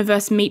 the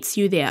universe meets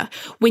you there.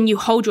 When you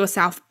hold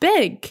yourself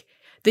big,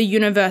 the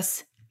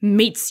universe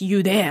meets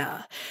you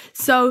there.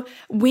 So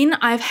when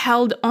I've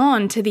held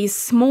on to these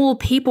small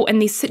people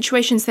and these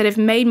situations that have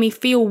made me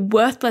feel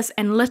worthless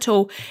and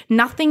little,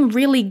 nothing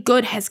really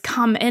good has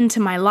come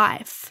into my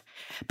life.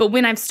 But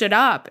when I've stood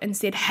up and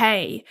said,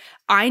 hey,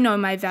 I know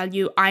my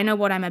value, I know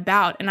what I'm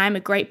about, and I'm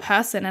a great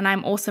person, and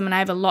I'm awesome, and I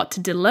have a lot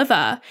to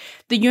deliver,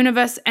 the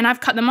universe, and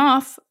I've cut them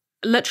off,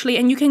 literally,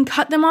 and you can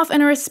cut them off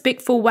in a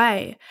respectful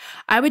way.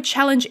 I would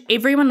challenge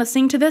everyone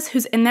listening to this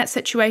who's in that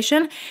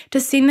situation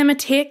to send them a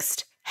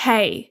text,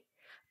 hey,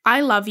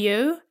 I love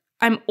you.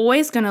 I'm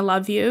always going to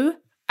love you.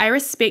 I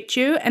respect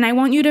you, and I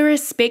want you to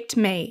respect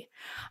me.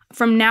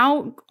 From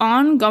now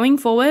on, going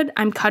forward,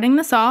 I'm cutting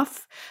this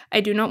off.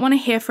 I do not want to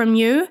hear from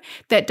you.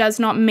 That does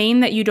not mean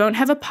that you don't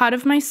have a part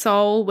of my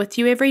soul with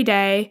you every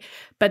day,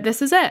 but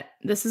this is it.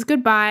 This is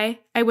goodbye.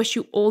 I wish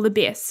you all the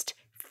best.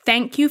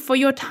 Thank you for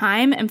your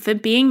time and for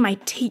being my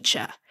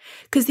teacher.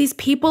 Because these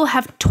people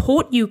have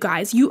taught you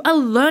guys. You are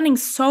learning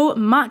so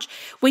much.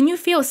 When you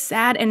feel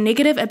sad and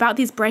negative about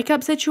these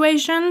breakup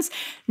situations,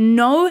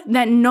 know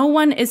that no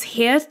one is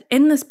here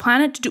in this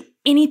planet to do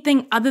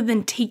anything other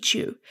than teach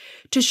you,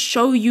 to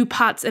show you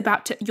parts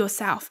about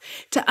yourself,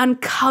 to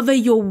uncover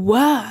your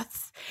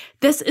worth.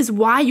 This is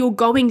why you're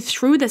going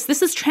through this.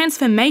 This is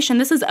transformation.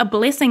 This is a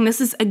blessing. This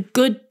is a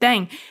good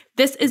thing.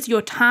 This is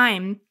your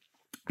time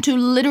to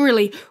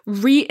literally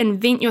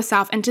reinvent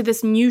yourself into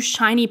this new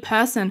shiny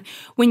person.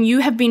 When you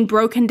have been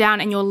broken down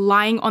and you're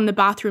lying on the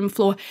bathroom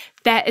floor,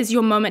 that is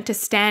your moment to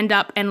stand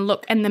up and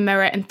look in the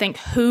mirror and think,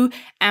 who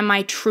am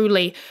I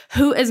truly?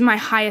 Who is my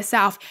higher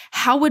self?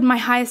 How would my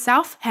higher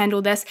self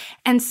handle this?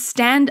 And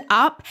stand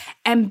up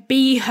and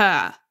be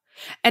her.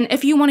 And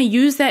if you want to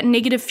use that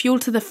negative fuel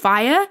to the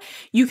fire,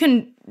 you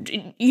can,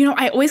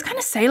 I always kind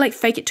of say like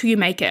fake it till you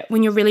make it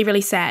when you're really,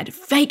 really sad.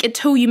 Fake it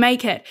till you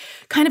make it.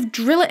 Kind of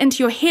drill it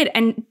into your head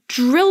and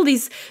drill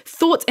these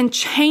thoughts and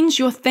change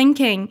your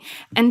thinking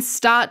and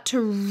start to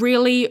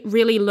really,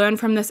 really learn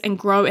from this and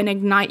grow and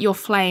ignite your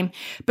flame.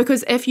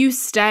 Because if you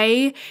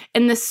stay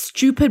in this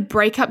stupid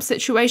breakup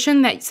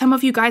situation that some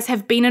of you guys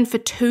have been in for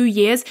 2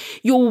 years,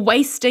 you're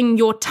wasting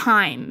your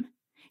time.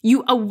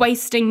 You are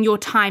wasting your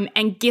time,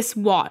 and guess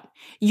what?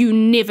 You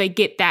never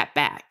get that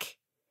back.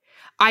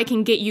 I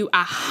can get you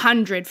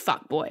 100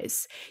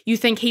 fuckboys. You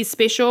think he's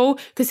special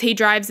because he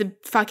drives a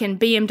fucking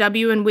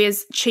BMW and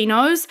wears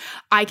chinos?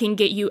 I can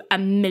get you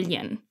 1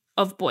 million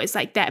of boys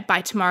like that by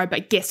tomorrow,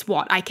 but guess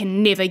what? I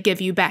can never give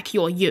you back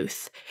your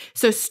youth.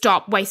 So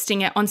stop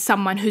wasting it on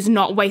someone who's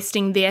not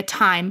wasting their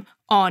time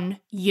on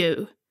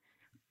you.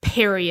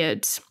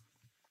 Period.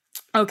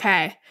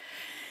 Okay.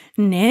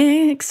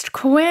 Next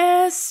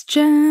question.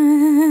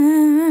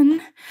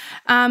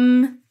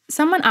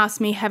 Someone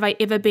asked me, have I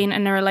ever been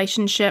in a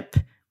relationship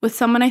with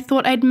someone I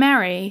thought I'd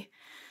marry?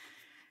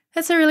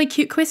 That's a really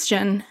cute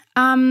question.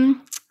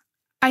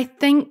 I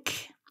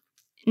think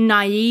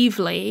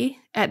naively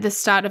at the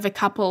start of a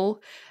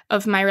couple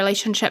of my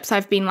relationships,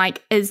 I've been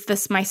like, is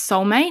this my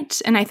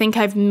soulmate? And I think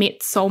I've met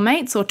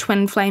soulmates or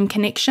twin flame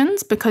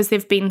connections because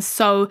they've been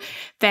so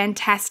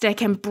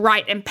fantastic and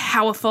bright and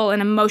powerful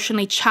and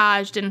emotionally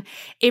charged and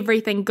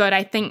everything good.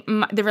 I think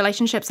the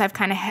relationships I've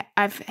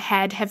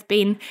had have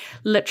been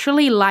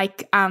literally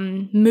like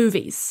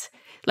movies.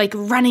 Like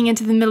running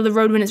into the middle of the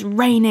road when it's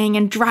raining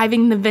and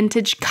driving the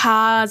vintage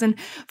cars and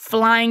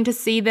flying to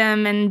see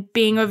them and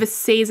being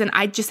overseas. And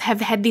I just have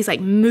had these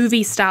like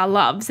movie star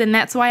loves. And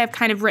that's why I've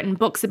kind of written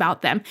books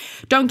about them.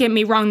 Don't get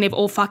me wrong, they've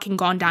all fucking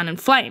gone down in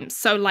flames.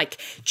 So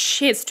like,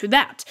 cheers to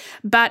that.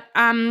 But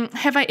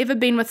have I ever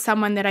been with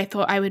someone that I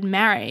thought I would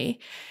marry?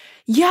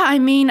 Yeah, I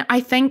mean, I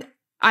think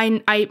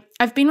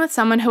I've been with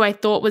someone who I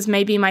thought was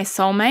maybe my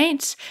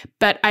soulmate,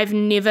 but I've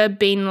never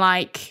been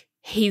like,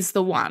 he's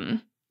the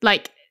one.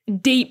 Like,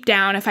 deep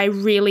down, if I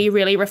really,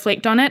 really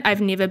reflect on it,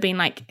 I've never been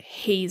like,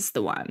 he's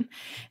the one,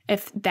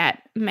 if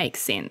that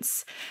makes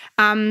sense.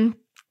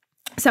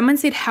 Someone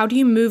said, how do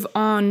you move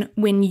on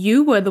when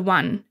you were the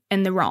one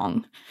in the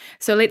wrong?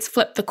 So let's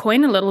flip the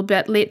coin a little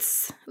bit.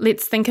 Let's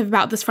think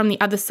about this from the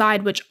other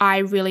side, which I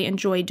really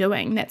enjoy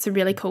doing. That's a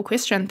really cool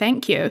question.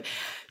 Thank you.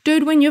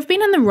 Dude, when you've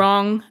been in the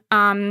wrong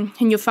and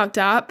you're fucked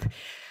up,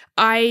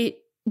 I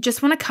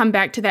just want to come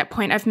back to that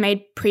point I've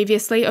made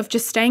previously of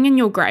just staying in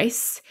your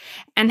grace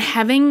and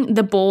having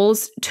the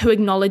balls to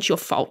acknowledge your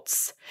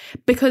faults,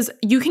 because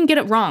you can get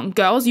it wrong.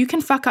 Girls, you can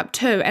fuck up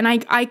too. And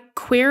I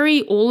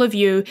query all of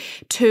you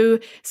to,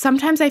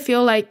 sometimes I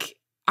feel like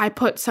I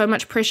put so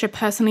much pressure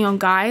personally on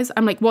guys.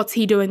 I'm like, what's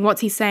he doing?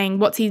 What's he saying?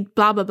 What's he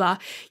blah, blah, blah.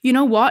 You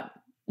know what?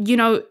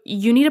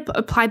 You need to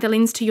apply the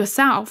lens to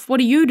yourself.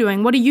 What are you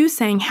doing? What are you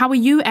saying? How are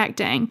you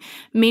acting?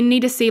 Men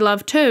need to see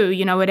love too,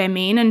 you know what I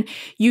mean? And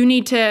you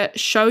need to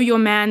show your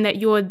man that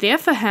you're there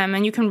for him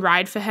and you can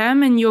ride for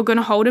him and you're going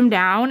to hold him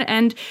down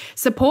and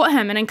support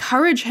him and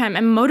encourage him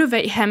and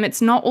motivate him.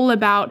 It's not all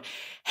about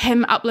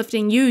him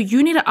uplifting you.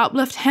 You need to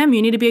uplift him.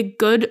 You need to be a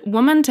good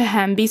woman to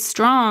him. Be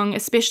strong,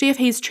 especially if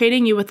he's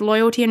treating you with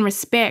loyalty and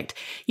respect.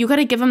 You got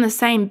to give him the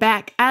same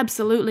back.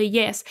 Absolutely,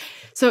 yes.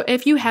 So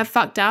if you have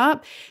fucked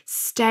up,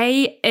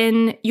 stay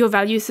in your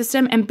value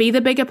system and be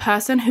the bigger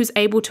person who's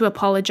able to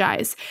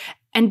apologize.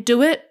 And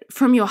do it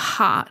from your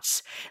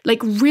heart.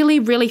 Like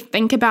really, really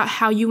think about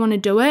how you want to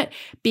do it.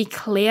 Be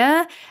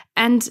clear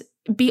and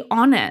be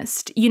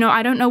honest.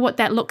 I don't know what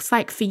that looks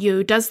like for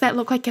you. Does that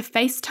look like a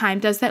FaceTime?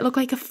 Does that look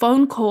like a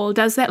phone call?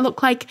 Does that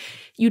look like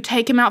you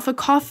take him out for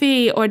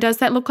coffee? Or does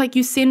that look like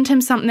you send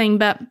him something?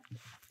 But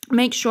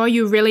make sure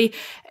you really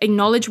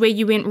acknowledge where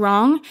you went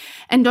wrong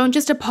and don't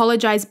just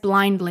apologize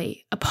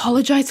blindly.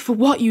 Apologize for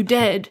what you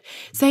did.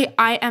 Say,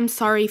 I am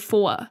sorry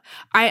for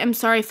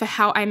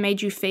how I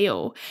made you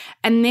feel.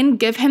 And then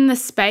give him the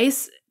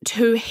space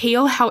to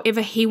heal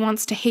however he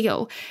wants to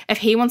heal. If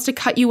he wants to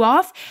cut you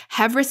off,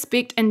 have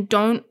respect and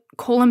don't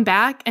call him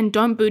back and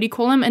don't booty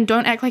call him and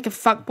don't act like a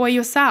fuckboy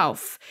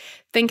yourself.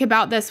 Think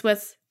about this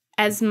with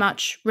as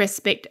much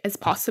respect as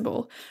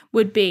possible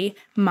would be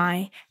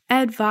my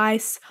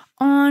advice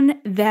on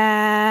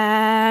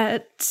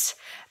that.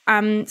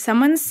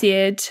 Someone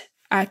said,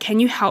 can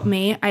you help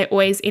me? I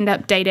always end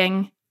up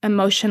dating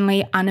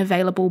emotionally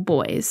unavailable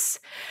boys.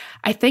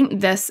 I think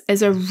this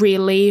is a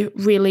really,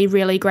 really,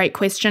 really great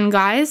question,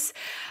 guys.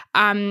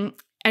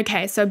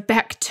 Okay, so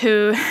back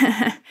to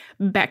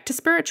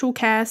spiritual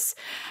Cass.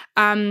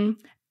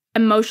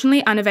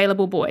 Emotionally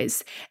unavailable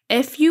boys.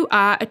 If you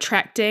are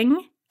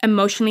attracting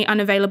emotionally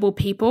unavailable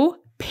people,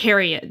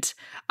 period.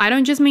 I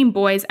don't just mean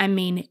boys, I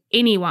mean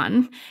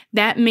anyone.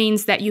 That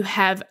means that you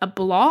have a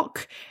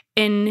block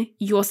in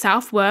your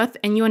self-worth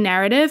and your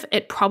narrative.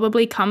 It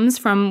probably comes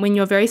from when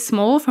you're very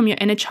small, from your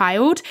inner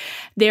child.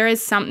 There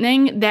is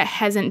something that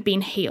hasn't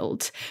been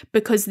healed,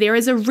 because there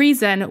is a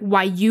reason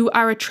why you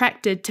are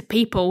attracted to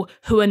people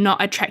who are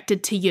not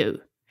attracted to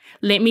you.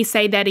 Let me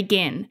say that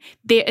again.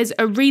 There is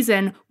a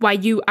reason why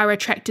you are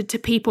attracted to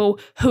people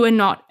who are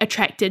not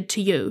attracted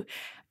to you.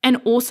 And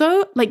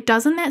also,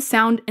 doesn't that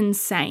sound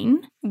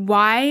insane?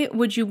 Why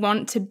would you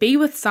want to be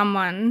with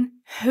someone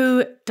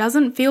who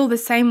doesn't feel the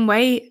same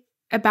way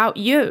about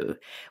you?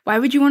 Why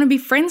would you want to be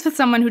friends with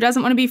someone who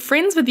doesn't want to be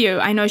friends with you?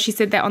 I know she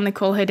said that on the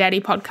Call Her Daddy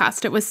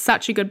podcast. It was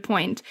such a good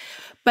point.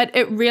 But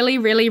it really,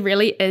 really,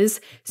 really is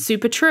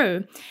super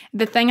true.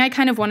 The thing I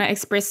kind of want to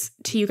express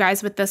to you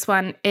guys with this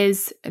one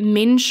is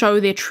men show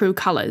their true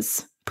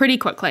colors pretty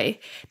quickly.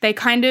 They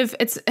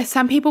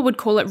some people would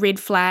call it red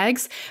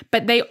flags,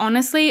 but they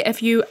honestly,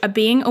 if you are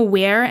being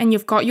aware and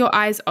you've got your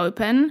eyes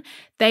open,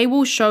 they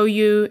will show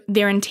you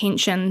their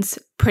intentions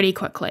pretty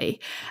quickly.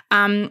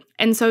 And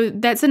so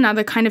that's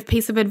another kind of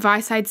piece of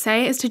advice I'd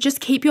say, is to just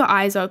keep your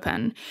eyes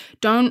open.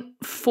 Don't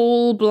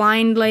fall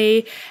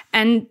blindly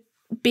and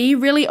be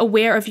really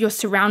aware of your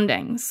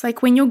surroundings.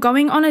 When you're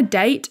going on a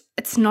date,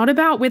 it's not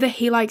about whether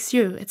he likes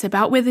you. It's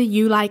about whether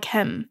you like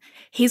him.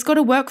 He's got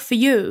to work for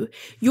you.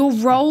 Your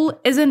role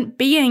isn't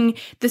being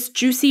this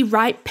juicy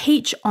ripe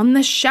peach on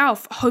the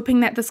shelf, hoping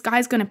that this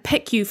guy's going to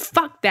pick you.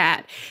 Fuck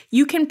that.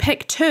 You can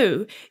pick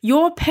too.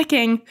 You're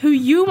picking who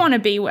you want to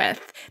be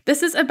with.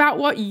 This is about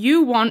what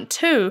you want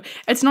too.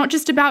 It's not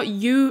just about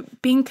you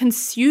being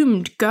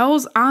consumed.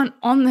 Girls aren't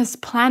on this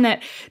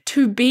planet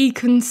to be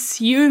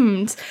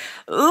consumed.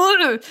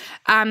 Ugh.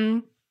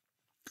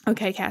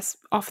 Okay, Cass,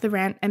 off the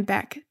rant and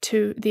back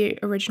to the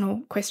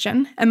original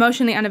question.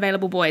 Emotionally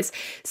unavailable boys.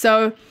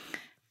 So,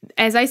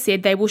 as I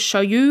said, they will show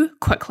you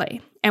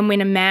quickly. And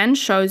when a man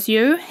shows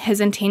you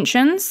his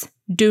intentions,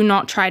 do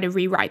not try to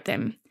rewrite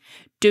them.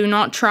 Do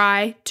not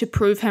try to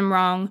prove him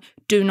wrong.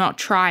 Do not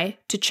try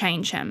to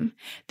change him.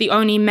 The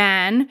only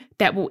man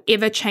that will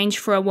ever change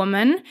for a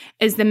woman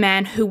is the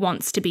man who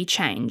wants to be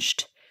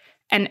changed.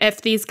 And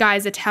if these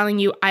guys are telling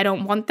you, I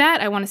don't want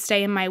that, I want to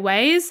stay in my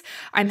ways,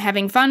 I'm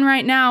having fun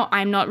right now,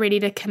 I'm not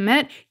ready to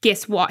commit,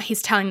 guess what?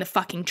 He's telling the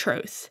fucking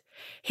truth.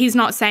 He's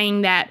not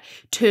saying that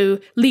to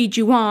lead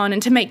you on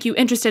and to make you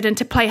interested and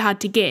to play hard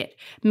to get.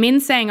 Men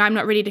saying I'm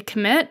not ready to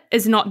commit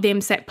is not them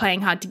playing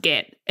hard to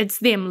get. It's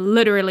them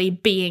literally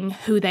being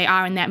who they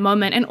are in that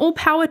moment, and all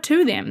power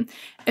to them.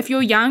 If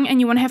you're young and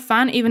you want to have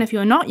fun, even if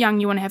you're not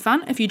young, you want to have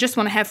fun. If you just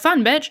want to have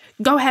fun, bitch,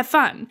 go have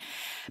fun.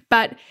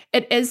 But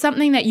it is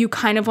something that you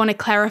kind of want to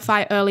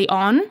clarify early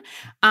on.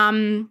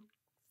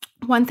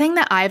 One thing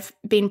that I've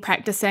been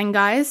practicing,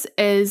 guys,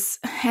 is,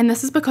 and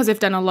this is because I've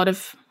done a lot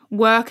of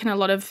work and a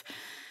lot of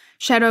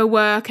shadow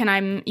work, and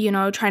I'm,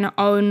 trying to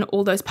own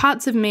all those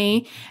parts of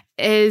me,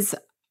 is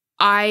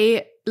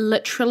I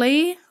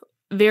literally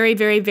very,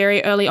 very,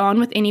 very early on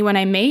with anyone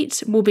I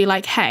meet will be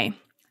like, hey,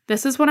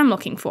 this is what I'm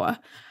looking for.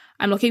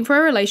 I'm looking for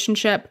a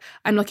relationship.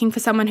 I'm looking for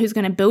someone who's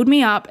going to build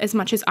me up as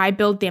much as I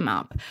build them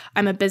up.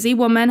 I'm a busy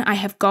woman. I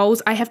have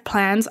goals. I have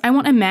plans. I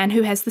want a man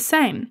who has the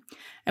same.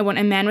 I want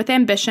a man with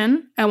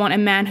ambition. I want a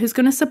man who's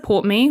going to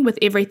support me with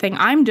everything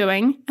I'm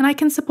doing, and I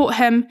can support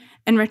him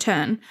in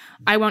return.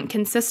 I want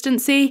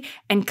consistency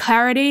and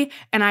clarity,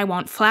 and I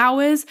want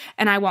flowers,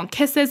 and I want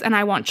kisses, and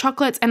I want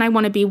chocolates, and I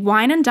want to be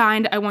wine and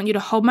dined. I want you to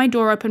hold my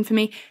door open for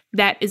me.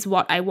 That is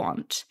what I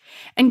want.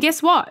 And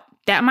guess what?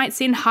 That might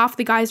send half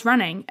the guys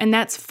running, and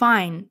that's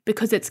fine,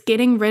 because it's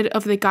getting rid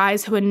of the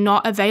guys who are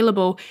not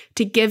available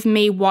to give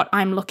me what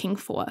I'm looking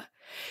for.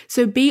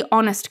 So be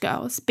honest,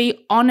 girls.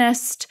 Be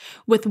honest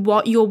with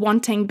what you're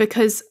wanting,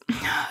 because,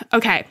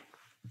 okay,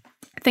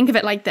 think of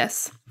it like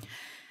this.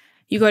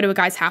 You go to a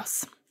guy's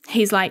house.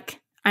 He's like,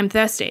 I'm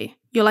thirsty.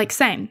 You're like,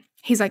 same.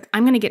 He's like,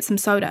 I'm going to get some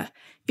soda.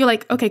 You're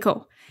like, okay,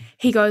 cool.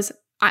 He goes,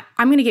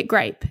 I'm going to get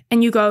grape.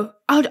 And you go,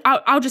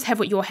 I'll just have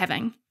what you're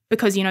having.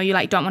 Because, you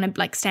don't want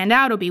to stand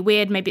out or be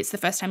weird. Maybe it's the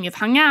first time you've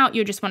hung out.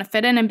 You just want to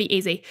fit in and be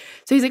easy.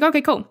 So he's like,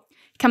 okay, cool.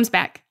 He comes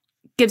back,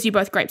 gives you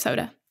both grape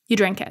soda. You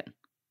drink it.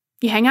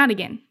 You hang out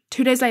again.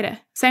 2 days later,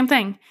 same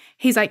thing.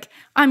 He's like,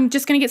 I'm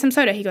just going to get some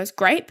soda. He goes,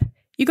 grape?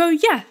 You go,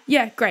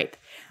 yeah, grape.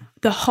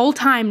 The whole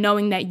time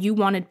knowing that you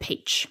wanted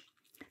peach.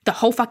 The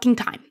whole fucking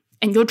time.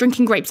 And you're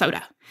drinking grape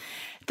soda.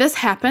 This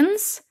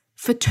happens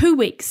for 2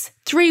 weeks,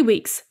 3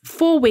 weeks,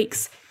 4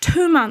 weeks,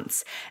 2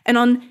 months. And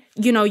on,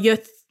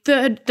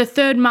 the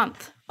third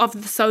month of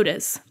the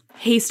sodas,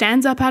 he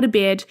stands up out of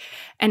bed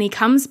and he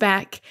comes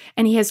back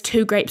and he has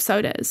 2 grape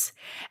sodas.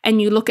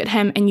 And you look at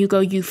him and you go,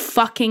 you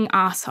fucking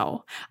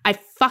asshole. I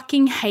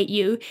fucking hate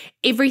you.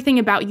 Everything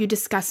about you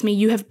disgusts me.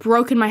 You have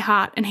broken my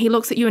heart. And he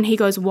looks at you and he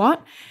goes,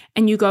 what?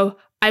 And you go,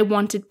 I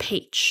wanted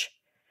peach.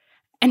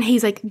 And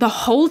he's like, the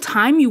whole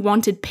time you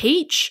wanted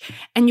peach?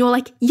 And you're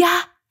like,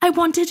 yeah, I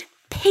wanted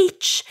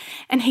peach.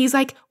 And he's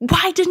like,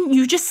 why didn't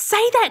you just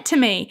say that to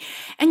me?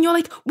 And you're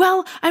like,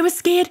 well, I was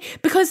scared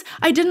because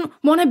I didn't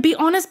want to be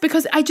honest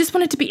because I just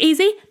wanted to be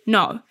easy.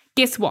 No,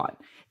 guess what?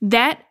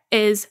 That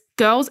is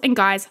girls and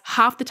guys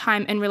half the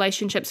time in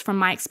relationships from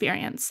my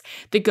experience.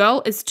 The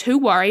girl is too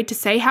worried to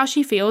say how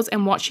she feels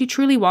and what she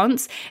truly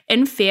wants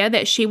in fear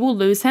that she will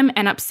lose him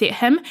and upset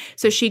him.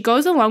 So she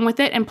goes along with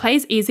it and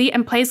plays easy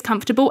and plays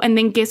comfortable. And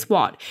then guess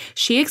what?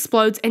 She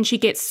explodes and she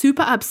gets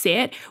super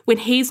upset when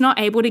he's not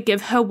able to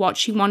give her what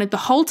she wanted the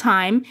whole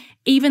time,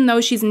 even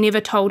though she's never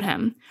told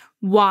him.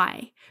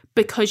 Why?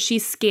 Because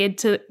she's scared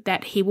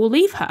that he will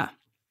leave her.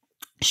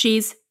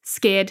 She's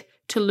scared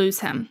to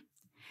lose him.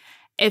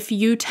 If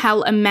you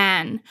tell a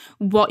man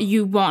what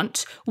you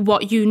want,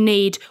 what you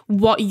need,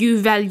 what you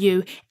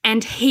value,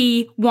 and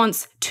he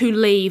wants to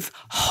leave,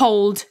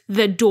 hold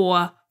the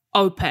door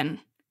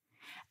open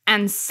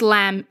and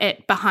slam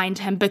it behind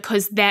him,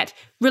 because that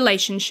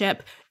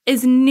relationship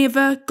is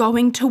never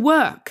going to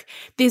work.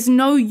 There's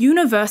no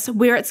universe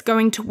where it's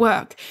going to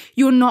work.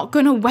 You're not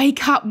going to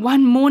wake up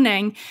one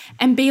morning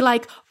and be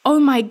like, oh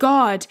my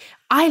God,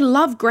 I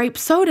love grape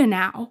soda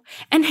now.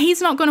 And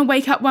he's not going to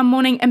wake up one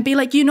morning and be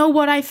like, you know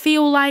what I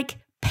feel like?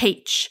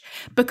 Peach.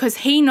 Because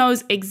he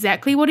knows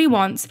exactly what he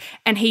wants,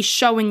 and he's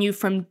showing you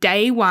from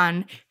day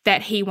one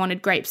that he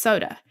wanted grape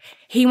soda.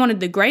 He wanted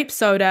the grape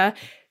soda,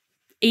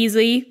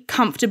 easy,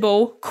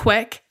 comfortable,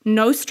 quick,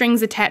 no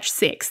strings attached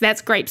sex.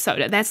 That's grape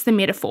soda. That's the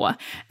metaphor.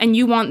 And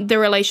you want the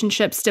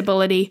relationship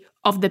stability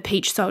of the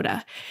peach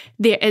soda.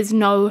 There is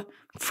no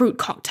fruit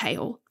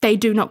cocktail. They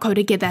do not go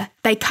together.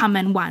 They come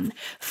in one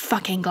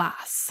fucking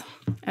glass.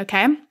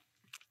 Okay?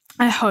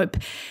 I hope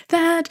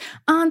that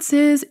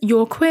answers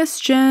your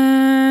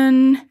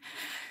question.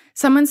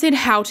 Someone said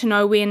how to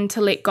know when to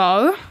let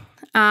go.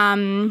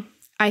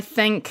 I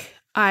think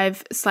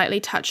I've slightly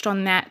touched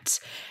on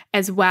that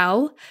as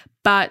well,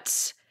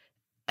 but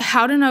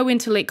how to know when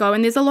to let go.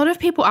 And there's a lot of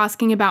people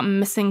asking about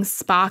missing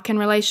spark in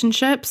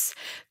relationships.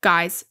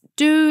 Guys,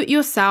 do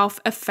yourself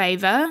a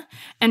favor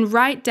and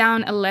write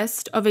down a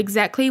list of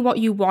exactly what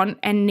you want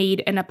and need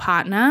in a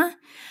partner,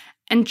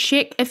 and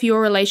check if your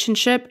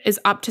relationship is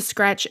up to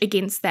scratch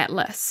against that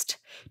list.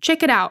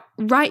 Check it out.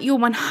 Write your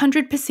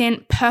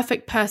 100%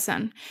 perfect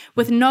person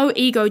with no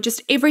ego,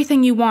 just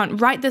everything you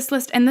want. Write this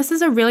list. And this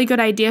is a really good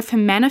idea for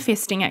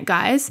manifesting it,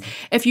 guys.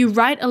 If you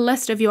write a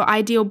list of your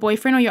ideal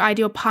boyfriend or your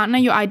ideal partner,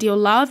 your ideal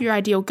love, your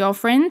ideal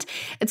girlfriend,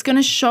 it's going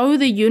to show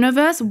the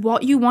universe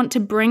what you want to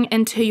bring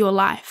into your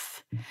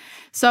life.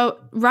 So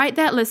write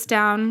that list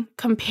down,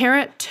 compare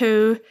it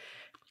to,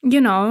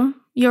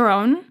 your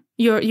own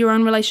your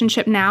own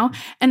relationship now.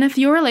 And if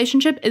your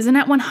relationship isn't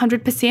at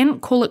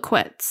 100%, call it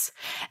quits.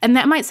 And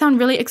that might sound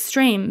really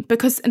extreme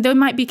because there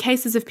might be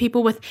cases of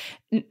people with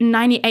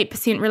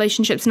 98%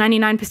 relationships,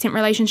 99%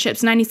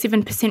 relationships,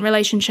 97%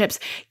 relationships.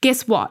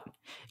 Guess what?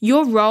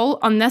 Your role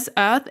on this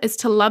earth is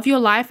to love your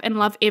life and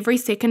love every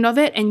second of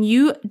it. And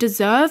you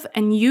deserve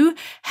and you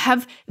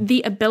have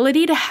the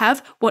ability to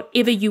have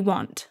whatever you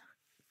want.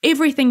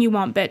 Everything you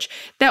want, bitch.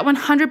 That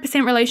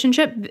 100%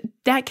 relationship,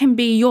 that can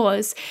be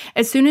yours.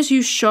 As soon as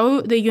you show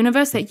the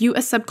universe that you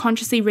are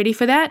subconsciously ready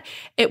for that,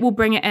 it will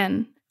bring it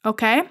in,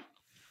 okay?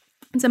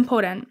 It's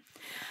important.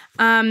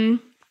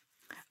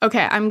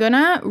 Okay, I'm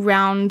gonna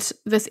round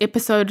this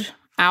episode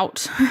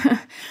out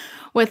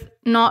with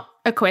not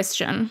a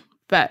question,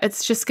 but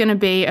it's just gonna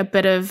be a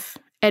bit of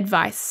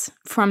advice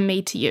from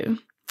me to you,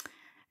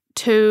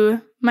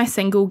 to my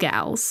single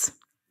gals.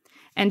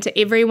 And to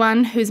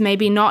everyone who's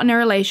maybe not in a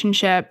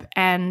relationship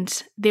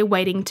and they're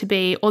waiting to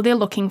be, or they're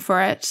looking for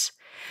it,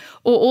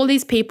 or all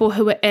these people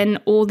who are in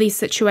all these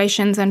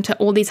situations, and to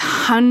all these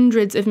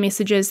hundreds of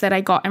messages that I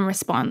got in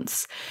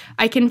response,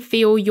 I can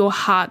feel your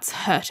hearts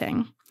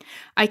hurting.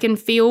 I can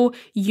feel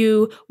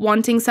you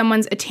wanting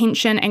someone's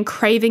attention and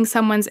craving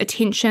someone's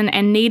attention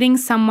and needing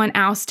someone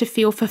else to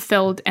feel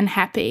fulfilled and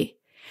happy.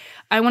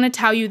 I want to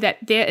tell you that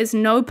there is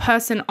no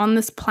person on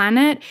this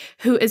planet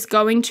who is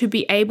going to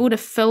be able to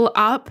fill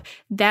up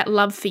that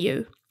love for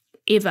you,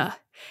 ever.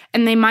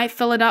 And they might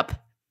fill it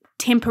up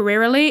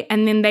temporarily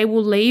and then they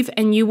will leave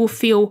and you will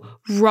feel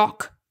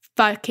rock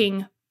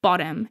fucking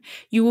bottom.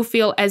 You will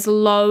feel as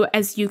low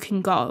as you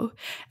can go.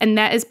 And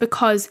that is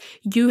because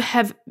you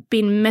have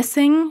been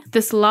missing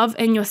this love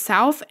in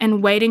yourself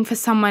and waiting for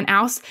someone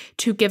else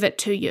to give it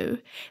to you.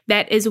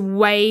 That is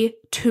way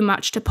too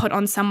much to put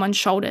on someone's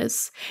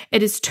shoulders.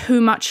 It is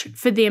too much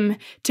for them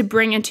to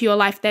bring into your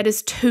life. That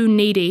is too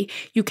needy.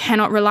 You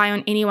cannot rely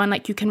on anyone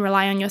like you can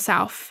rely on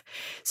yourself.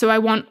 So I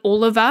want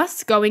all of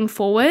us going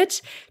forward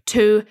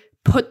to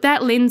put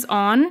that lens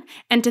on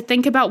and to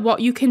think about what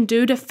you can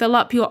do to fill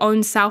up your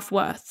own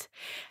self-worth.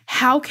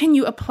 How can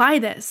you apply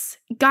this?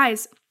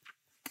 Guys,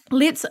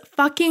 let's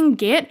fucking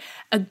get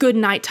a good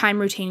nighttime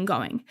routine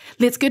going.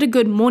 Let's get a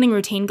good morning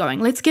routine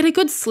going. Let's get a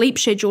good sleep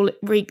schedule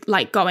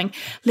going.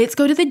 Let's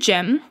go to the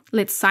gym.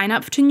 Let's sign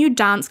up to new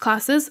dance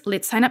classes.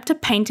 Let's sign up to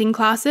painting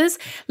classes.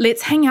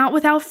 Let's hang out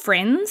with our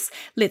friends.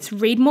 Let's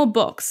read more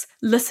books,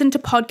 listen to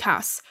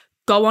podcasts,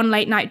 go on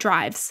late night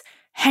drives.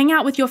 Hang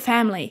out with your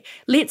family.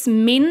 Let's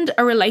mend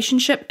a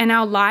relationship in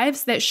our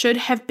lives that should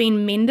have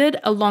been mended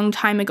a long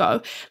time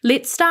ago.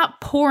 Let's start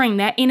pouring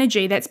that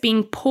energy that's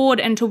being poured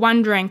into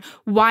wondering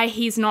why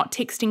he's not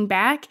texting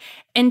back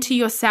into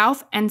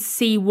yourself and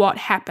see what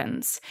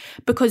happens.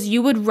 Because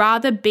you would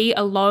rather be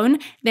alone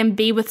than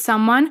be with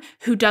someone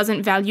who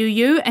doesn't value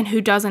you and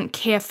who doesn't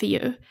care for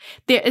you.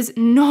 There is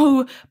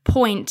no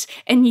point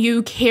in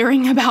you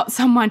caring about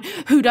someone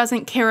who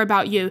doesn't care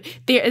about you.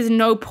 There is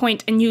no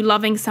point in you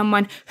loving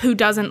someone who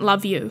doesn't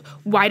love you.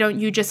 Why don't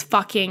you just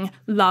fucking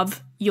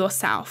love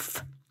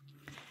yourself?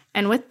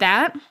 And with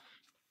that,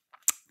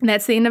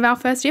 that's the end of our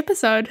first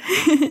episode.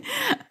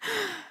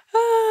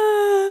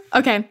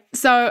 Okay,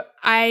 so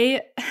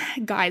I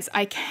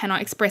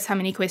cannot express how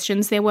many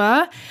questions there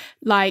were.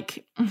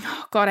 Like,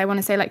 oh God, I want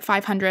to say like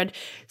 500.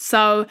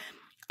 So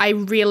I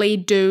really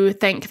do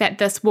think that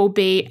this will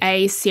be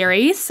a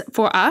series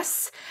for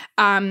us,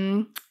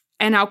 and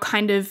I'll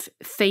kind of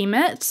theme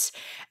it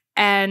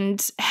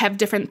and have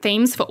different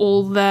themes for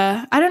all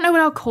the, I don't know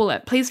what I'll call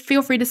it. Please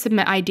feel free to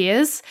submit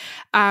ideas.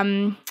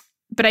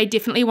 But I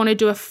definitely want to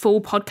do a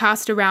full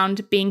podcast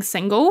around being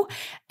single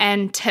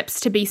and tips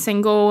to be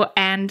single.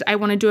 And I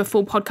want to do a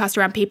full podcast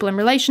around people in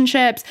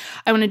relationships.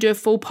 I want to do a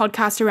full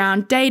podcast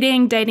around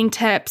dating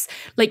tips.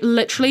 Like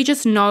literally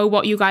just know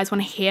what you guys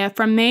want to hear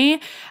from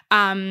me.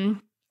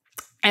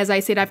 As I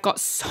said, I've got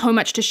so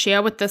much to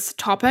share with this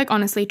topic,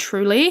 honestly,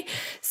 truly.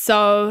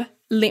 So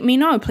let me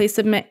know. Please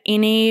submit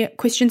any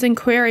questions and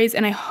queries,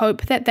 and I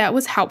hope that that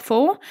was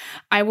helpful.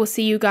 I will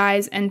see you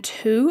guys in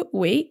 2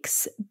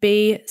 weeks.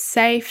 Be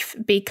safe,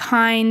 be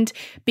kind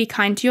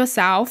to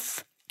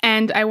yourself,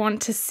 and I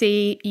want to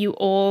see you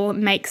all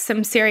make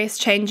some serious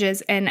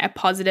changes in a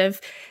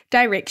positive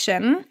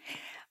direction.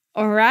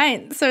 All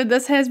right, so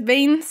this has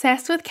been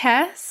Sass with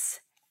Cass.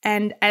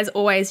 And as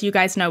always, you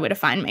guys know where to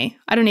find me.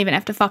 I don't even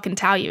have to fucking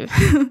tell you.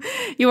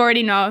 You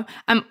already know.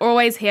 I'm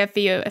always here for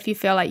you if you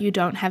feel like you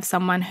don't have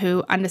someone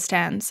who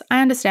understands.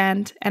 I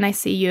understand and I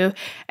see you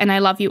and I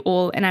love you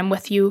all and I'm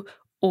with you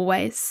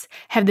always.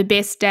 Have the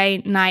best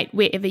day, night,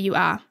 wherever you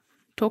are.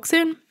 Talk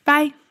soon.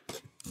 Bye.